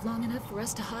held them off long enough for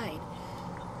us to hide.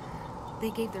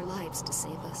 They gave their lives to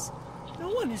save us. No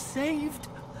one is saved.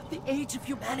 The age of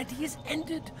humanity is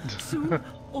ended. Soon,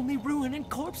 only ruin and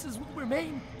corpses will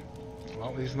remain.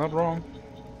 Well, he's not wrong.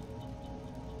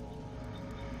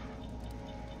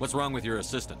 What's wrong with your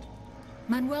assistant?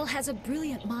 Manuel has a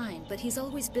brilliant mind, but he's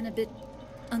always been a bit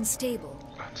unstable.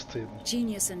 Unstable.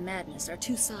 Genius and madness are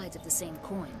two sides of the same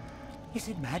coin. Is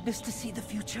it madness to see the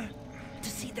future? To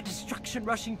see the destruction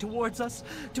rushing towards us?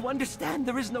 To understand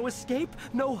there is no escape?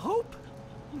 No hope?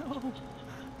 No.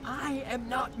 I am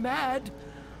not mad.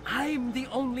 I'm the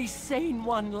only sane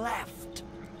one left.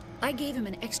 I gave him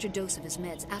an extra dose of his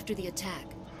meds after the attack.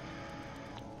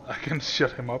 I can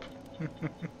shut him up.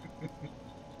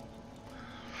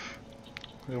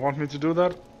 You want me to do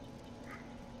that?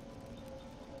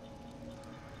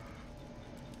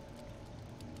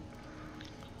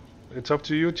 It's up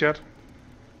to you, chat.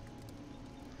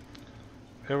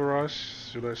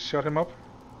 Everage, should I shut him up?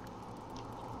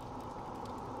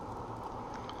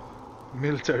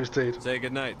 Military state. Say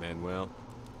goodnight, Manuel.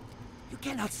 You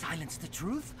cannot silence the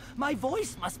truth. My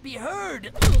voice must be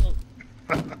heard.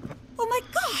 Oh my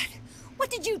God! What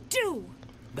did you do?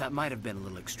 That might have been a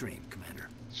little extreme, Commander.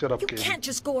 Shut up, You Katie. can't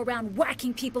just go around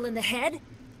whacking people in the head.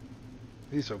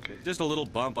 He's okay. Just a little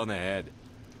bump on the head.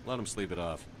 Let him sleep it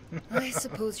off. I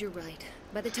suppose you're right.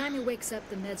 By the time he wakes up,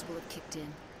 the meds will have kicked in.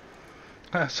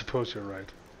 I suppose you're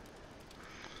right.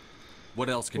 What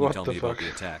else can What you tell the me about fuck?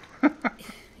 the attack?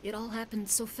 It all happened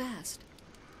so fast.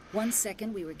 1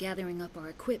 second we were gathering up our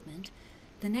equipment.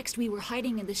 The next we were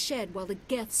hiding in the shed while the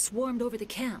Geth swarmed over the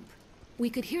camp. We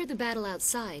could hear the battle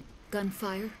outside.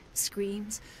 Gunfire,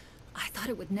 screams. I thought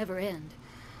it would never end.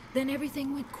 Then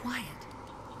everything went quiet.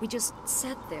 We just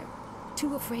sat there,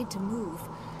 too afraid to move,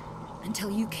 until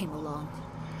you came along.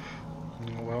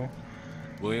 Well.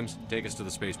 Williams, take us to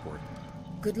the spaceport.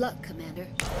 Good luck, Commander.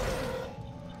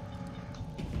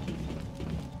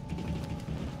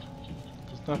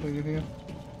 There's nothing in here.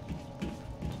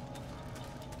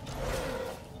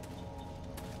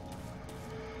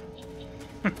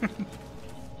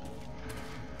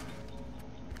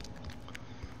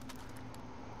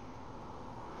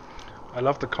 I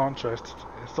love the contrast.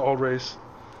 It's always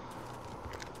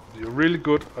you're really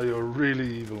good or you're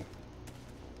really evil.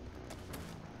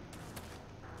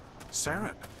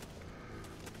 Saren.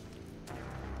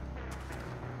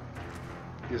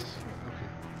 Yes. Okay.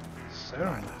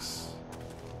 Saren.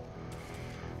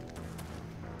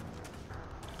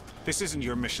 This isn't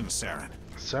your mission, Saren.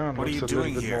 Saren What are looks you a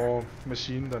doing little bit here? more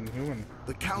machine than human.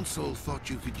 The Council thought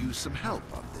you could use some help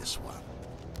on this one.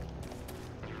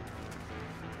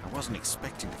 I wasn't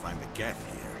expecting to find the Geth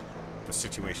here. The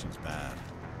situation's bad.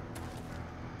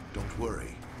 Don't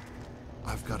worry.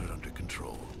 I've got it under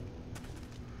control.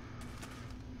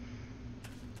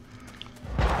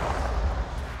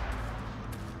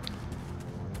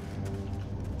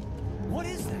 What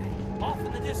is that? Off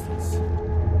in the distance.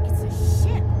 It's a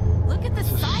ship. Look at the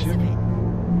size of it.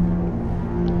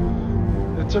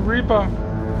 It's a Reaper.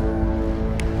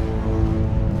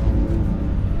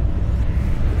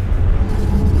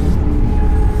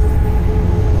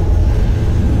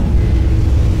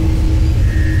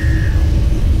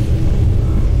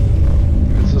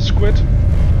 It's a squid.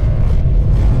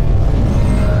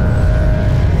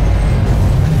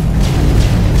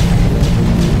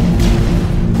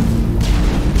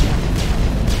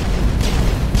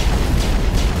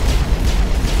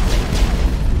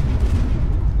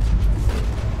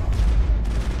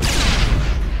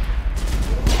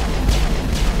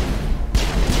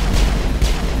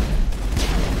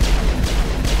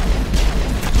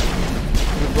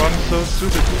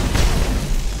 super cool.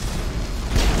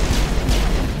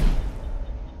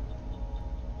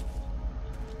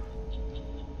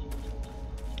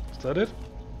 Is that it?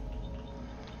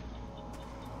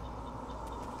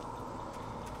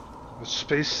 The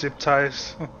space zip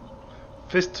ties.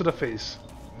 Fist to the face.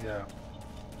 Yeah.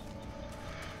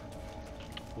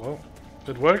 Well,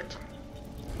 it worked.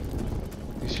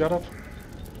 You shut up.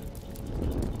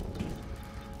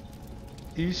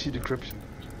 Easy decryption.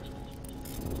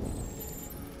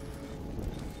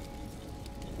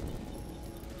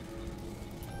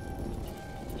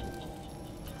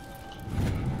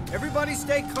 Everybody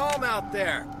stay calm out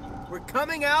there. We're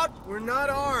coming out, we're not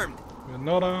armed. We're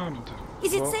not armed.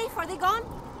 Is it Well, safe? Are they gone?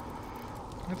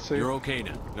 Let's see. You're okay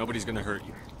now. Nobody's gonna hurt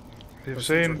you. If you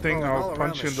say anything, All I'll around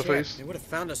punch you in the ship. face. They would have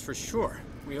found us for sure.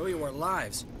 We owe you our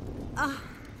lives.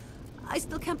 I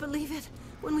still can't believe it.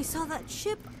 When we saw that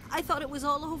ship, I thought it was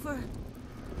all over.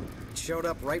 It showed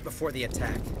up right before the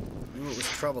attack. Knew it was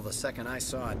trouble the second I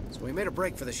saw it, so we made a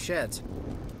break for the sheds.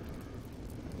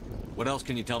 What else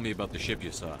can you tell me about the ship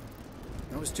you saw?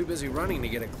 I was too busy running to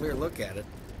get a clear look at it.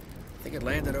 I think it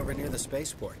landed over near the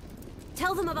spaceport.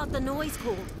 Tell them about the noise,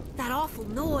 Cole. That awful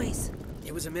noise.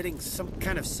 It was emitting some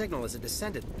kind of signal as it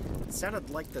descended. It sounded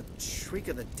like the shriek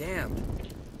of the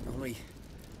damned. Only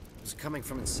it was coming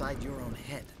from inside your own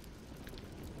head.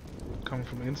 Coming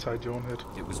from inside your own head.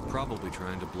 It was probably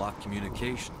trying to block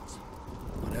communications.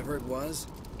 Whatever it was,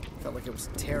 felt like it was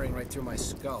tearing right through my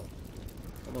skull.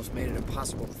 Almost made it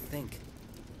impossible to think.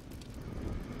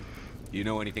 You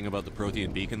know anything about the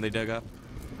Prothean beacon they dug up?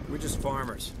 We're just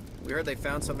farmers. We heard they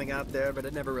found something out there, but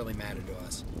it never really mattered to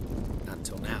us. Not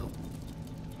until now.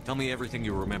 Tell me everything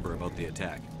you remember about the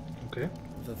attack. Okay.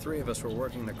 The three of us were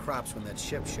working the crops when that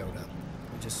ship showed up.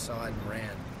 We just saw it and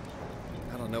ran.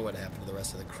 I don't know what happened to the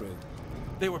rest of the crew.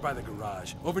 They were by the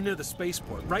garage, over near the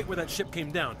spaceport, right where that ship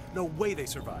came down. No way they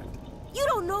survived. You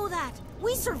don't know that.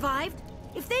 We survived.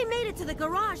 If they made it to the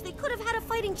garage, they could have had a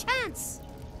fighting chance.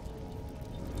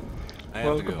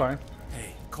 Well, goodbye.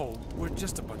 Hey, Cole, we're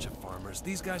just a bunch of farmers.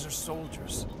 These guys are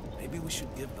soldiers. Maybe we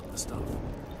should give them the stuff.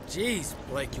 Jeez,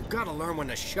 Blake, you gotta learn when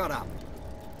to shut up.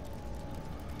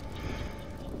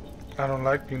 I don't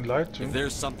like being lied to. If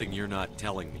there's something you're not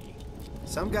telling me.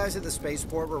 Some guys at the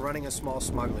spaceport were running a small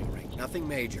smuggling ring. Nothing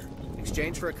major. In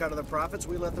exchange for a cut of the profits,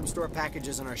 we let them store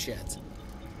packages in our sheds.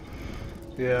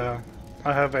 Yeah,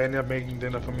 I have Anya making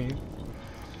dinner for me.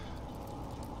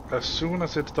 As soon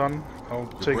as it's done, I'll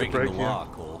take a break here.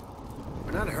 Cole.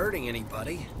 We're not hurting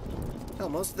anybody. Hell,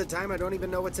 most of the time I don't even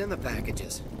know what's in the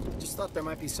packages. Just thought there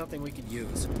might be something we could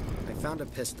use. I found a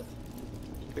pistol.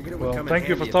 Figured it would Well, come thank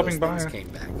in you for handy if stopping those by. things came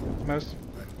back. Nice.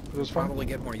 It was fun. Probably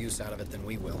get more use out of it than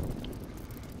we will.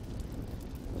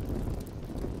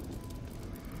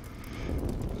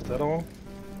 Is that all?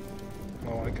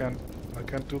 No, I can't. I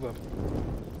can't do that.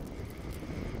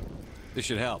 This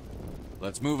should help.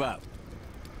 Let's move out.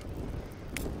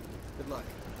 Good luck.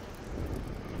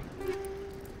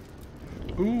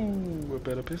 Ooh, a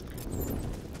better pistol.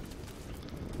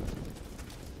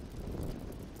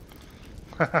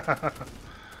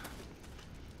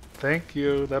 Thank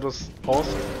you. That was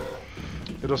awesome.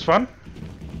 It was fun.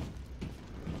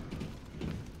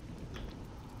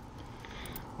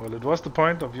 Well, it was the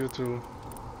point of you to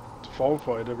fall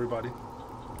for it, everybody.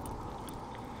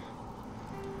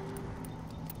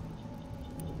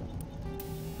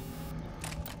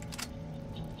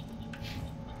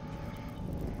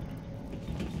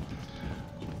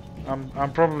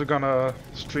 I'm probably gonna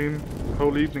stream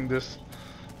whole evening this,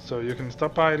 so you can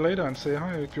stop by later and say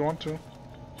hi if you want to.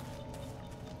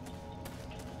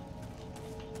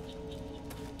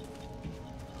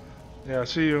 Yeah,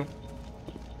 see you.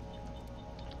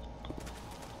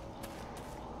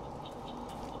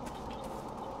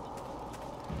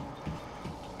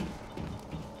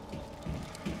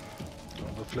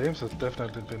 Well, the flames has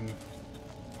definitely been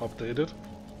updated.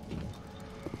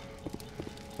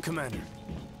 Commander,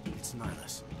 it's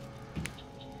Nihilus.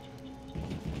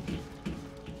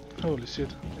 Holy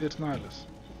shit, it's Nihilus.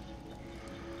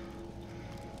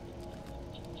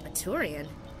 A Turian?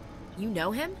 You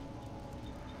know him?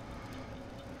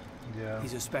 Yeah.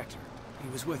 He's a Spectre. He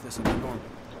was with us in the Normal.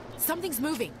 Something's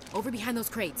moving, over behind those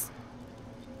crates.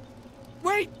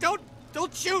 Wait! Don't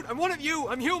shoot! I'm one of you!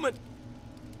 I'm human!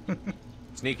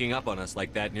 Sneaking up on us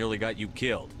like that nearly got you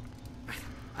killed.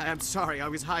 I'm sorry, I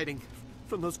was hiding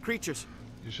from those creatures.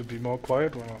 You should be more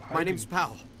quiet when I'm hiding. My name's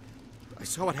Powell. I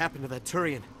saw what happened to that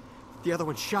Turian. The other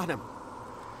one shot him.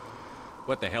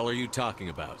 What the hell are you talking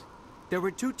about? There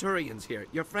were two Turians here.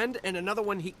 Your friend and another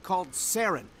one he called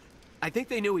Saren. I think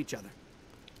they knew each other.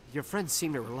 Your friend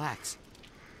seemed to relax.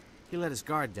 He let his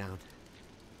guard down.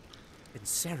 And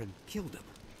Saren killed him.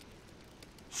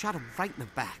 Shot him right in the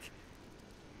back.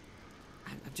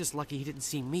 I'm just lucky he didn't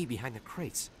see me behind the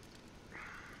crates.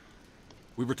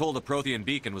 We were told a Prothean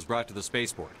beacon was brought to the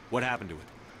spaceport. What happened to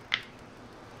it?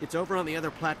 It's over on the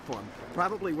other platform.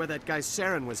 Probably where that guy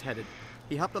Saren was headed.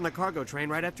 He hopped on the cargo train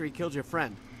right after he killed your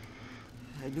friend.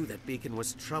 I knew that beacon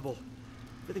was trouble.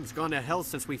 Everything's gone to hell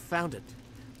since we found it.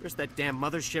 First that damn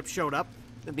mothership showed up,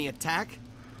 then the attack.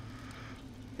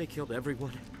 They killed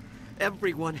everyone.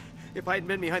 Everyone. If I hadn't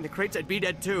been behind the crates, I'd be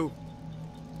dead too.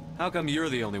 How come you're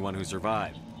the only one who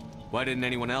survived? Why didn't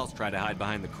anyone else try to hide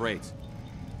behind the crates?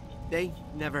 They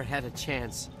never had a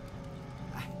chance.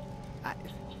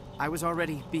 I was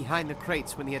already behind the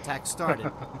crates when the attack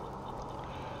started.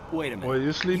 Wait a minute. Were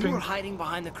you sleeping? You were hiding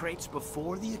behind the crates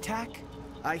before the attack?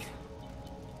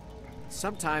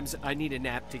 Sometimes I need a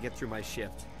nap to get through my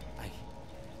shift.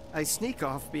 I sneak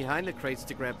off behind the crates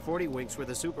to grab 40 winks where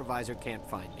the supervisor can't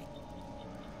find me.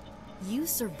 You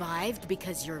survived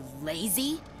because you're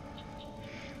lazy?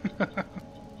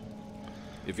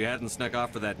 If you hadn't snuck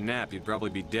off for that nap, you'd probably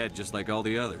be dead just like all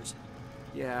the others.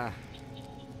 Yeah,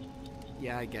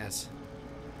 I guess.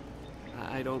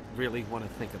 I don't really want to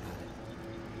think about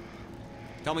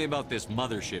it. Tell me about this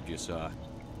mothership you saw.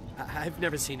 I've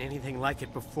never seen anything like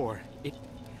it before.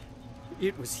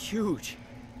 It was huge.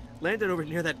 Landed over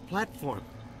near that platform.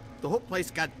 The whole place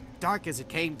got dark as it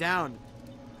came down.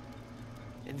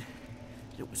 And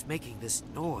it was making this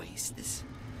noise, this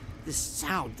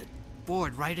sound that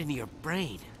bored right into your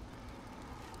brain.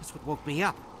 That's what woke me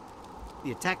up.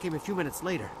 The attack came a few minutes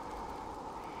later.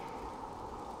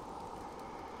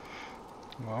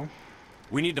 Well,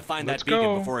 we need to find that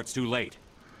beacon before it's too late.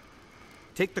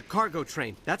 Take the cargo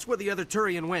train. That's where the other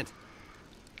Turian went.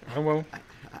 Oh well.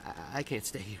 I can't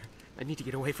stay here. I need to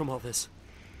get away from all this.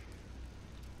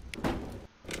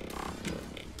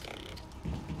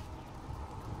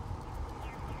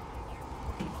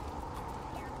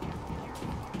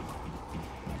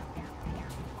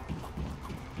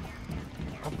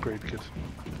 Upgrade kit.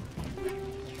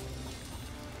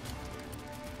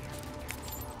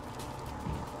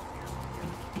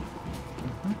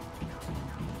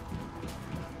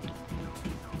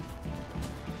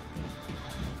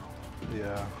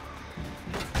 Yeah.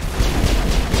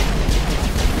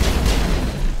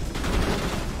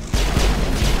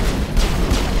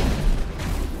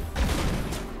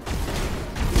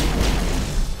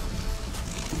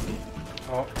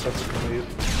 Oh, that's a grenade.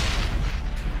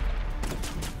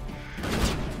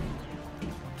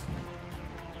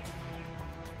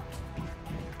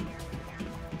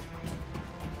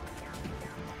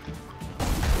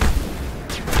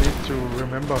 Need to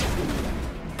remember.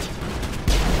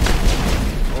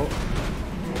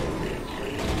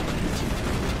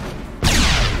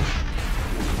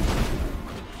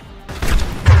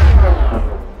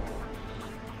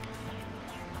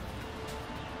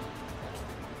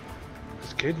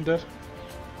 Is Caden dead?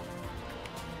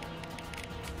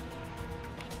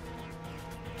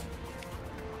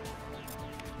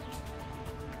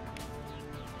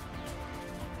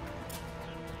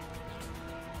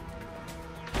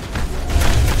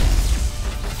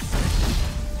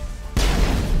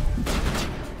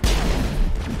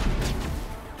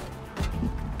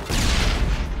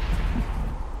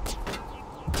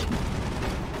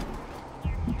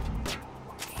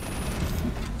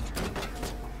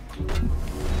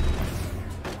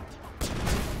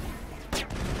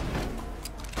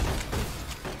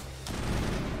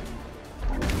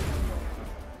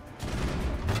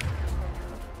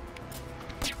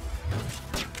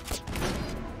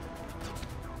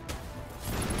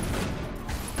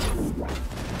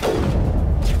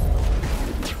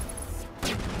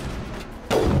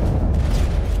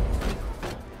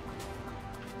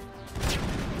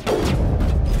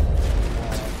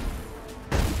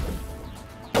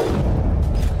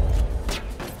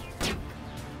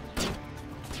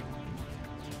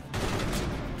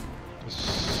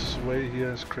 Way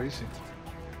here is crazy.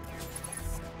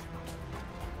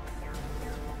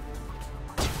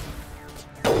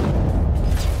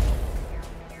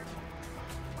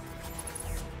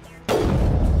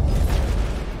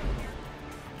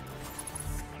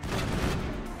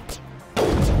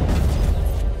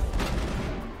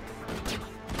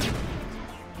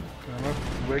 Can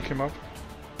I wake him up?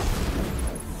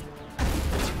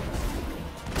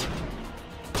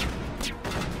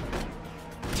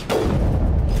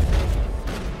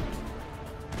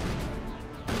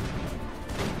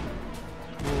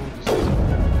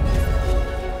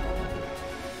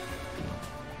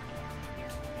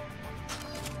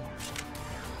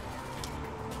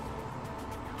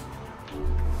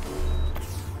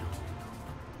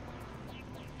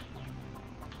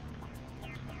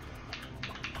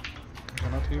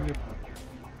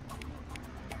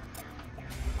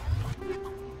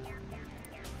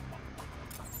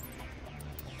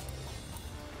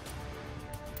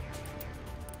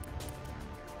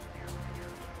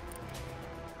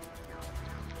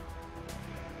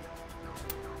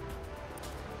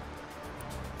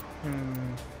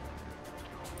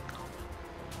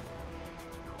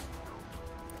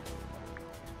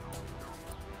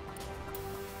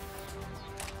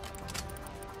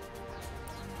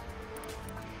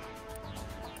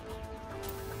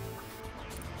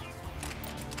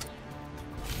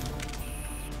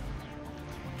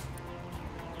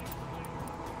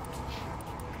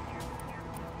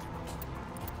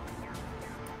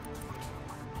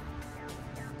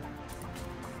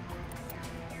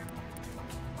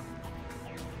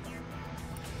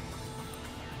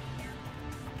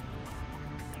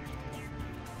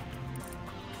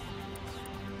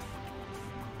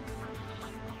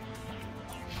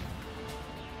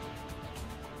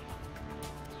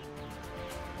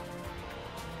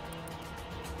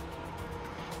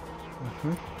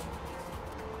 Mm-hmm.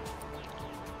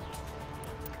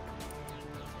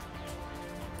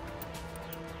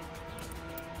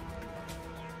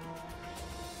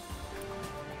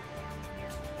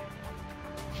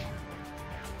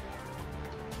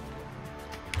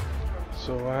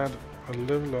 So I had a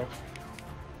level up.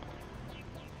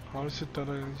 How is it that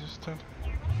I used that?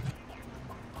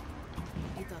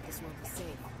 You thought this one was safe.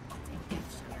 Take that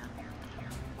shit out.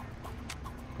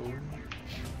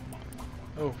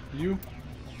 Oh, you?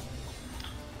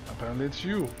 Apparently it's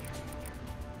you.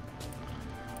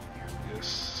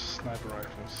 Yes, sniper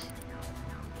rifles.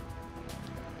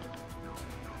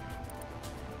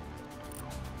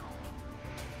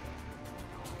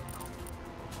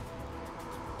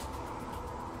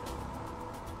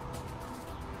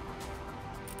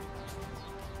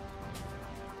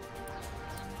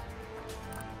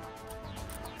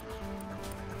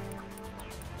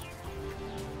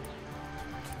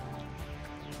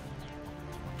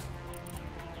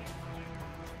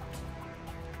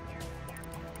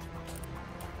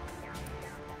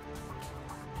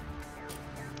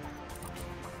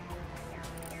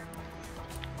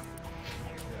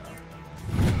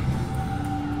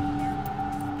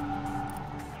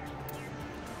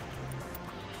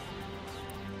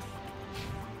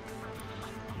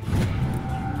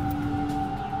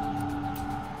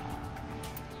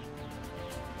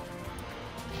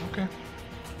 Okay.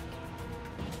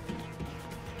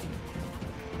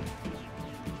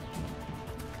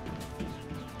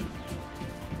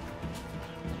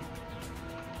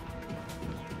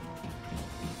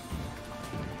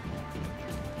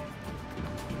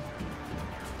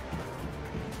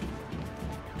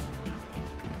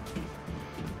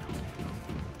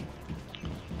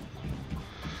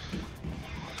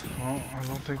 Well, I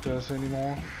don't think there's any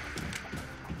more.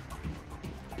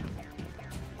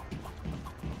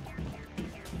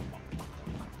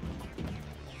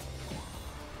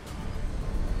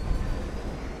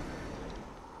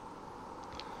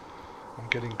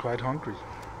 Getting quite hungry.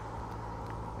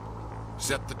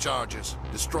 Set the charges.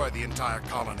 Destroy the entire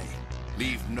colony.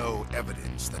 Leave no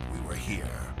evidence that we were here.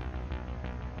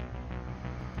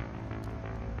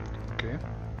 Okay.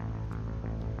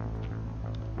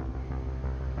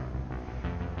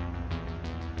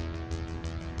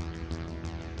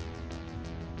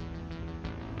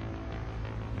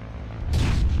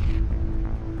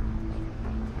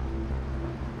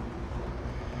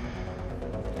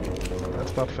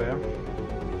 That's not fair.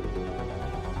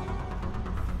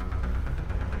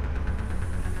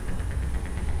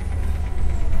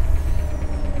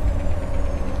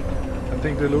 I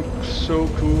think they look so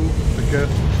cool to get.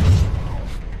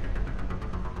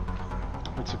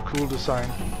 It's a cool design.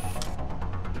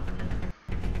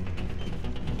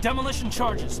 Demolition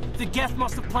charges. The Geth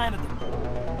must have planted them.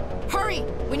 Hurry!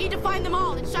 We need to find them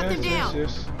all and shut them down.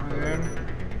 Yes, I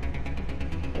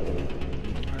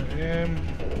am.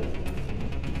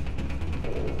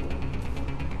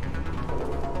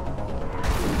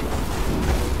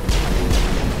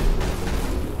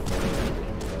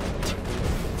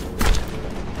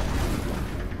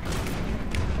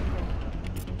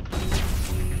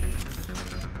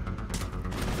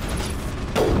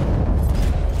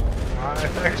 I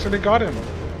actually got him.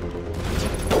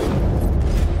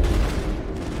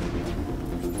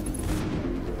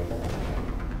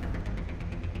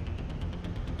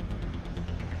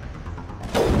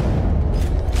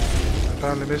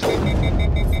 Apparently missed it.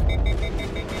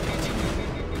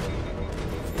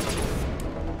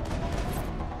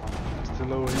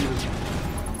 Still overheated.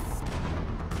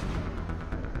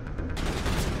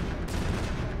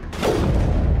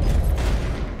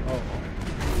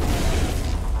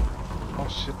 Oh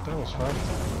shit, that was fast.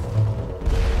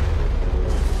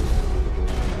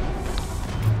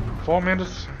 4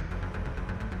 minutes.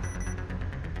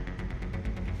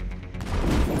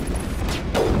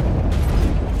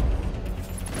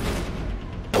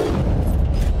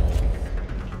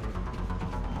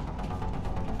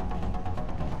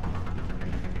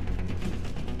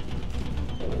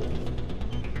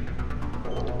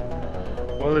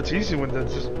 Well, it's easy when they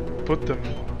just put them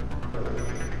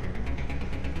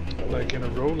like in a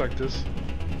row like this.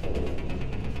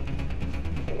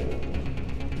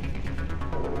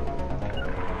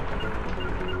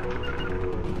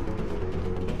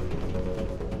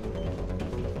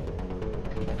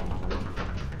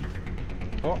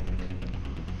 Oh,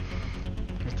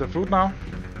 is there food now?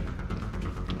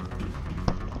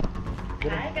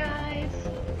 Hi guys,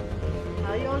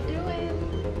 how y'all doing?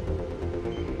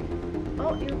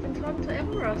 Oh, you've been talking to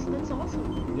Everest, that's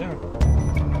awesome. Yeah,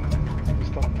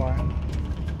 stop by.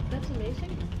 That's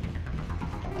amazing.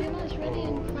 Dinner is ready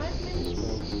in 5 minutes.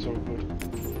 Smells so good.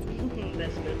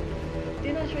 that's good.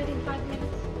 Dinner's ready in 5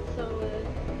 minutes, so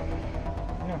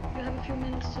yeah. You have a few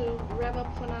minutes to wrap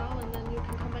up for now, and then you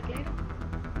can come back later.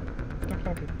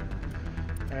 Definitely.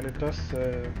 And it does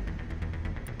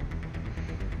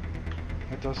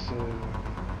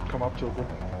come up to a good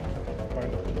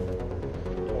point.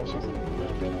 Awesome.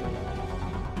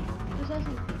 That's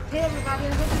awesome. Hey everybody, I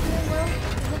hope you're doing well. I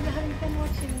hope you're having fun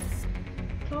watching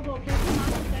Torvald play some Mass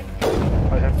Effect.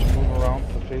 I have to move around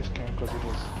the face cam because it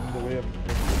was in the way of the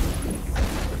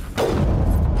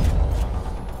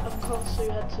Of course, so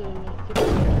you had to fix it.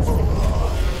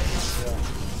 Yeah.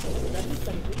 That was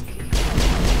some good.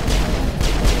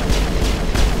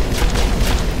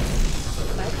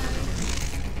 Bye bye.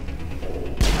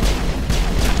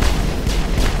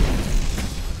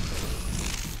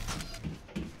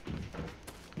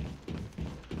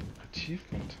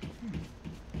 Achievement.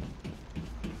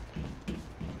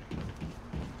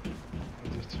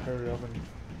 I'll just hurry up and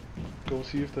go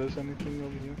see if there's anything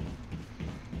over here.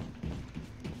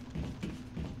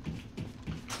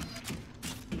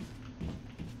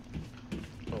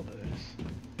 Oh, there is.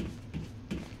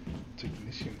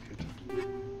 Technician kit.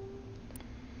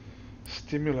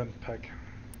 Stimulant pack.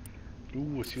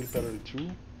 Ooh, a shield battery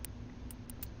too.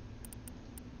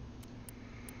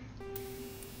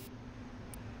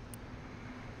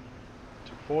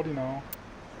 To 40 now.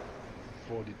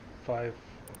 45. Okay.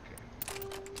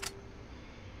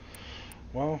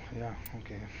 Well, yeah.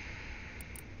 Okay.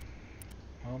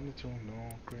 Only two.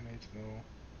 No. Grenades. No.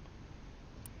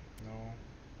 No.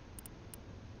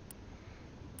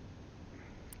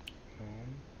 No.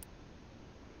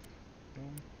 No.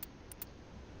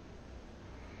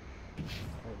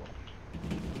 Hold on.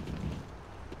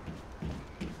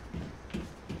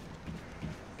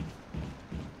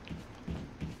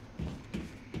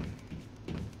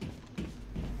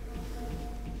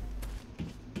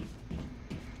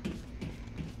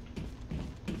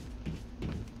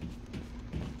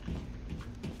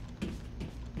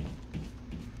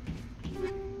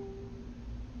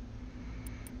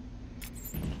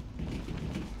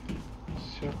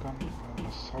 Shotgun and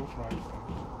assault rifle.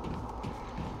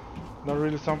 Not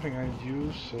really something I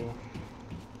use, so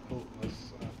oh,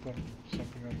 let's put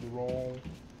something on the roll.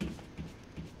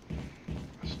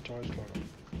 A storage locker.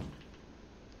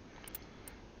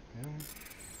 Yeah.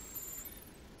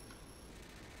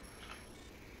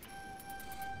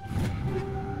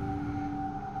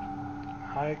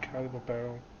 High caliber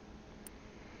barrel.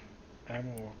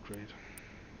 Ammo upgrade.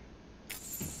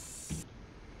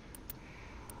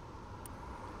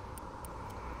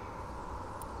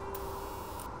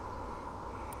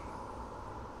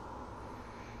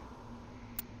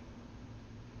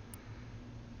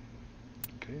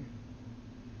 Okay.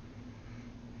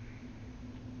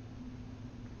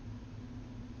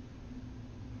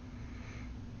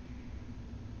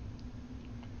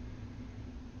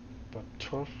 But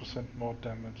 12% more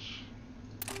damage.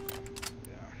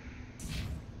 Yeah.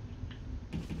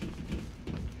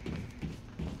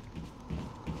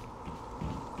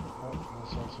 Oh,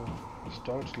 there's also a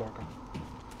storage locker.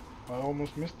 I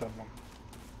almost missed that one.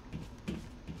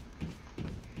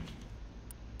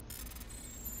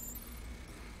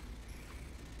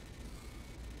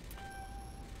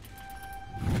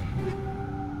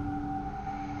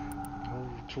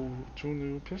 Two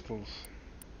new pistols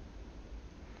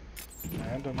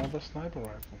and another sniper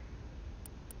rifle.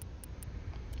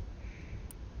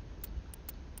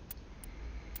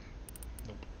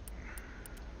 Nope.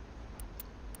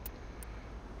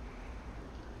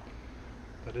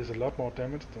 That is a lot more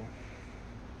damage though.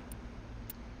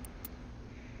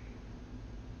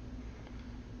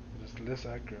 It is less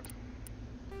accurate.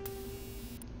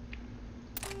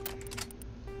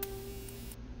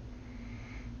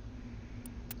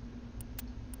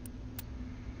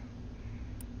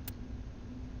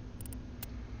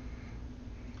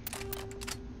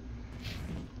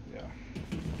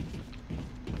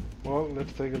 Well,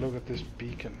 let's take a look at this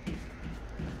beacon.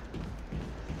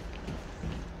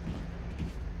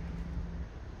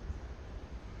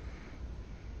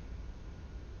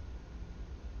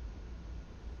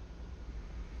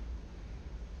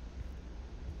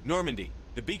 Normandy,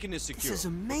 the beacon is secure. This is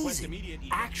amazing.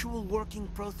 Actual working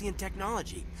Prothean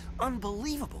technology.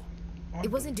 Unbelievable. It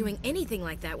wasn't doing anything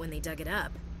like that when they dug it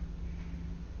up.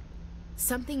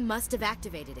 Something must have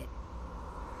activated it.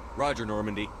 Roger,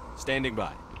 Normandy. Standing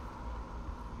by.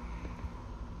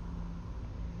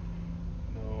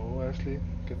 No, Ashley,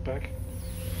 get back.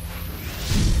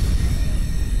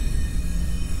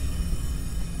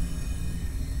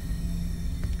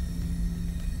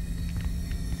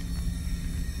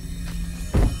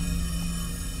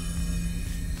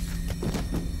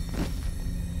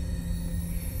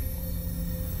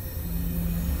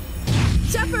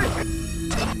 Shepard!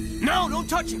 No, don't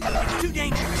touch him! It's too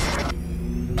dangerous!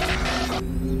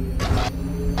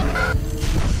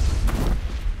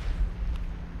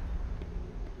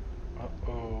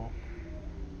 Uh-oh.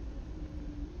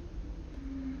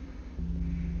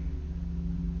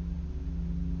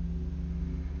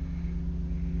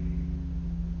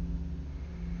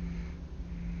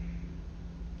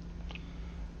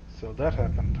 So that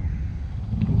happened.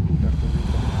 Ooh, that's the reason.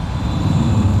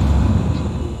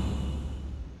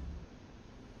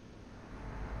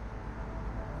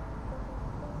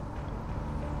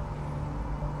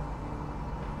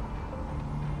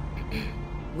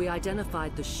 We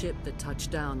identified the ship that touched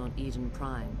down on Eden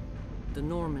Prime. The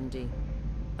Normandy.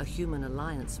 A human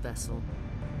alliance vessel.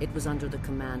 It was under the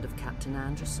command of Captain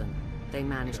Anderson. They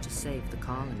managed to save the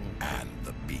colony. And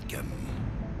the beacon.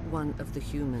 One of the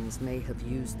humans may have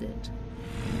used it.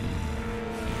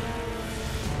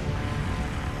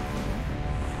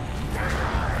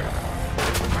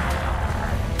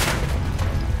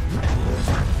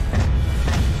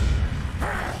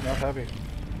 Not happy.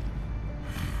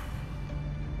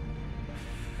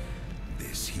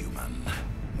 This human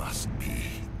must be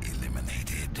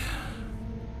eliminated.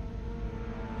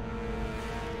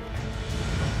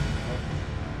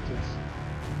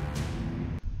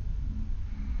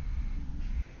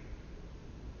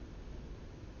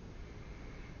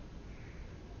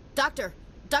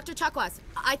 Dr. Chakwas,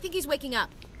 I think he's waking up.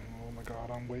 Oh my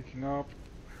god, I'm waking up.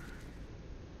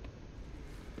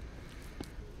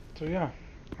 So yeah,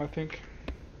 I think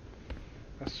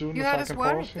as soon You as had I us can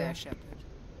worried pause there, here. Shepard.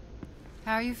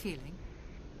 How are you feeling?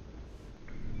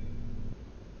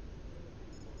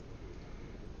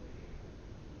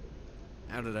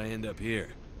 How did I end up here?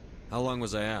 How long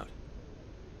was I out?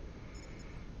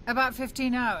 About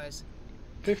 15 hours.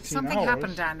 15 Something hours?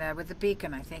 happened down there with the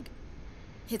beacon, I think.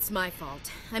 It's my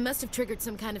fault. I must have triggered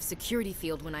some kind of security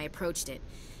field when I approached it.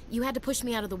 You had to push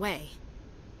me out of the way.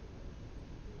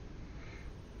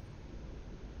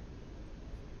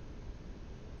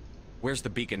 Where's the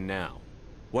beacon now?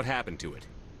 What happened to it?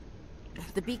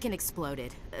 The beacon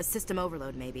exploded. A system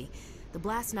overload, maybe. The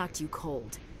blast knocked you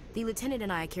cold. The lieutenant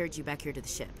and I carried you back here to the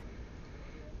ship.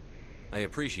 I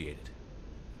appreciate it.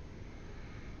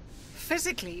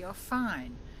 Physically, you're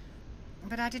fine.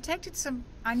 But I detected some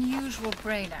unusual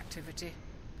brain activity.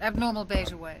 Abnormal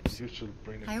beta waves. Usual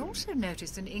brain I activity. also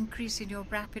noticed an increase in your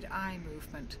rapid eye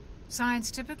movement.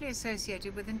 Signs typically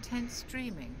associated with intense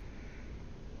dreaming.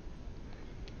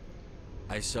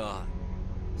 I saw...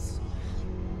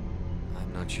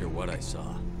 I'm not sure what I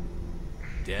saw.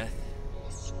 Death?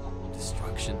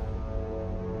 Destruction?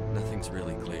 Nothing's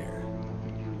really clear.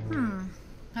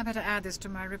 I better add this to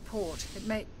my report. It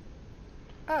may...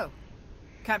 Oh,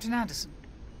 Captain Anderson.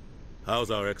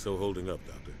 How's our XO holding up,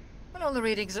 Doctor? Well, all the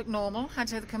readings look normal. I'd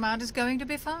say the commander's going to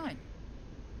be fine.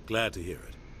 Glad to hear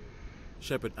it.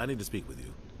 Shepard, I need to speak with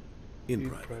you. In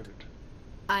private.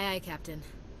 Aye, aye, Captain.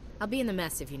 I'll be in the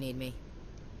mess if you need me.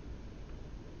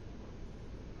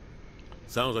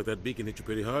 Sounds like that beacon hit you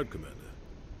pretty hard, Commander.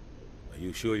 Are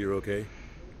you sure you're okay?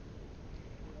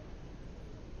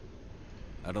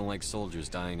 I don't like soldiers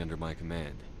dying under my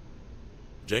command.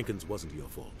 Jenkins wasn't your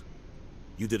fault.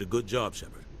 You did a good job,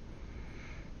 Shepard.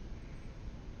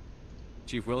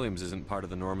 Chief Williams isn't part of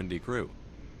the Normandy crew.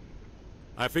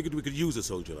 I figured we could use a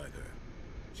soldier like her.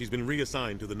 She's been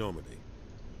reassigned to the Normandy.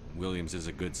 Williams is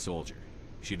a good soldier.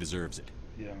 She deserves it.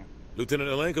 Yeah. Lieutenant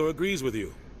Alenko agrees with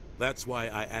you. That's why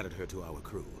I added her to our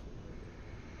crew.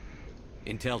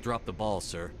 Intel dropped the ball,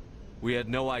 sir. We had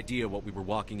no idea what we were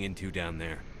walking into down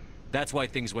there. That's why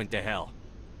things went to hell.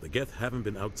 The Geth haven't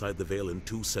been outside the Veil in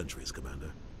 2 centuries,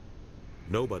 Commander.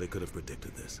 Nobody could have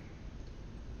predicted this.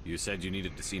 You said you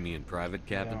needed to see me in private,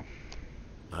 Captain?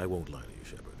 Yeah. I won't lie to you,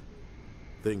 Shepard.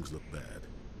 Things look bad.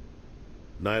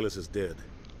 Nihilus is dead.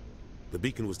 The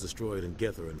beacon was destroyed and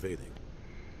Geth are invading.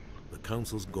 The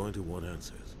Council's going to want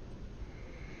answers.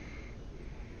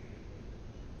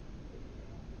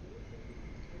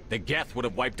 The Geth would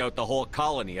have wiped out the whole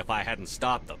colony if I hadn't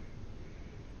stopped them.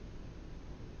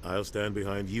 I'll stand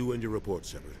behind you and your report,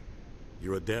 Shepard.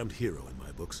 You're a damned hero in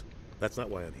my books. That's not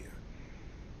why I'm here.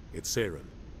 It's Saren,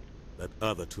 that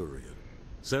other Turian.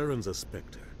 Saren's a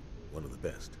Spectre, one of the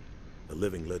best, a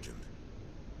living legend.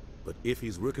 But if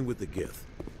he's working with the Geth,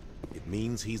 it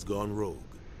means he's gone rogue.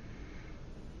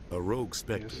 A rogue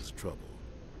Spectre's trouble.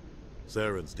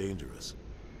 Saren's dangerous,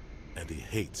 and he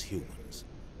hates humans.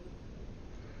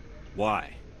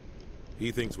 Why?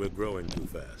 He thinks we're growing too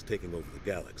fast, taking over the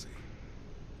galaxy.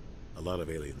 A lot of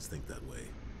aliens think that way.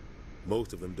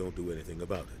 Most of them don't do anything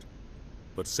about it.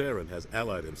 But Saren has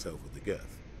allied himself with the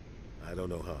Geth. I don't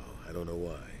know how, I don't know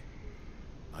why.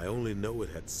 I only know it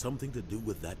had something to do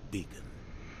with that beacon.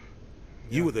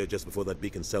 You were there just before that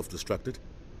beacon self-destructed.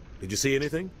 Did you see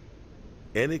anything?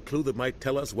 Any clue that might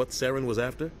tell us what Saren was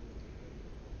after?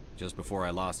 Just before I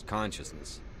lost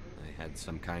consciousness, I had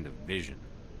some kind of vision.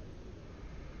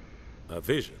 A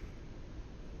vision?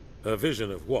 A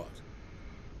vision of what?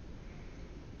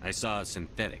 I saw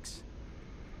synthetics.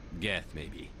 Geth,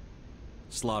 maybe.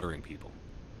 Slaughtering people.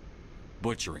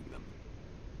 Butchering them.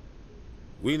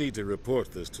 We need to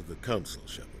report this to the Council,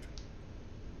 Shepard.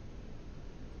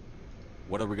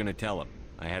 What are we gonna tell them?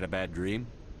 I had a bad dream?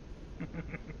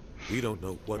 We don't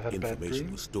know what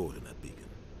information was stored in that beacon.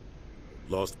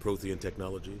 Lost Prothean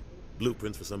technology,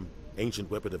 blueprints for some ancient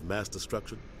weapon of mass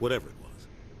destruction, whatever it was.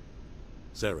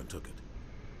 Saren took it.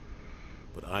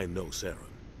 But I know Saren.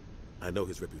 I know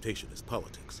his reputation is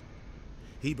politics.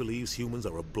 He believes humans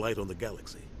are a blight on the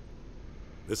galaxy.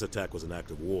 This attack was an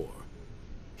act of war.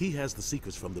 He has the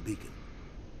secrets from the beacon.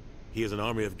 He has an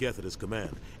army of Geth at his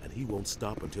command, and he won't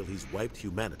stop until he's wiped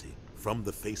humanity from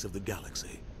the face of the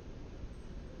galaxy.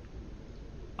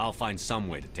 I'll find some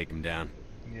way to take him down.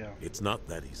 Yeah. It's not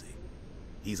that easy.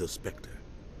 He's a Spectre.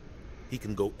 He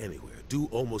can go anywhere, do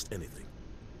almost anything.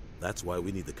 That's why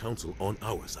we need the Council on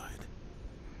our side.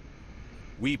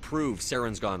 We prove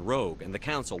Saren's gone rogue, and the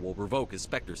Council will revoke his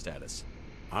Spectre status.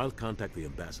 I'll contact the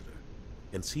Ambassador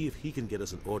and see if he can get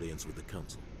us an audience with the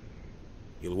Council.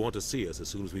 He'll want to see us as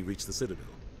soon as we reach the Citadel.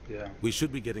 Yeah. We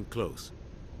should be getting close.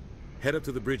 Head up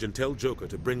to the bridge and tell Joker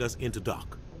to bring us into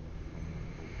dock.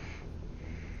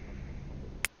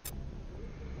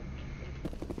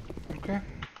 Okay.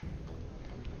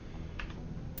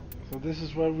 So this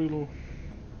is where we'll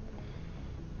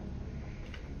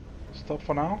stop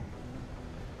for now.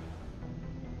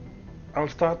 I'll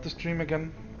start the stream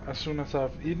again as soon as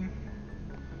I've eaten,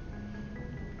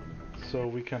 so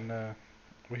we can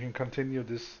continue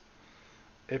this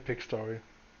epic story.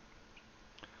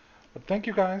 But thank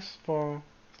you guys for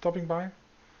stopping by,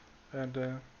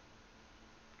 and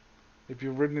if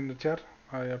you've written in the chat,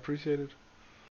 I appreciate it.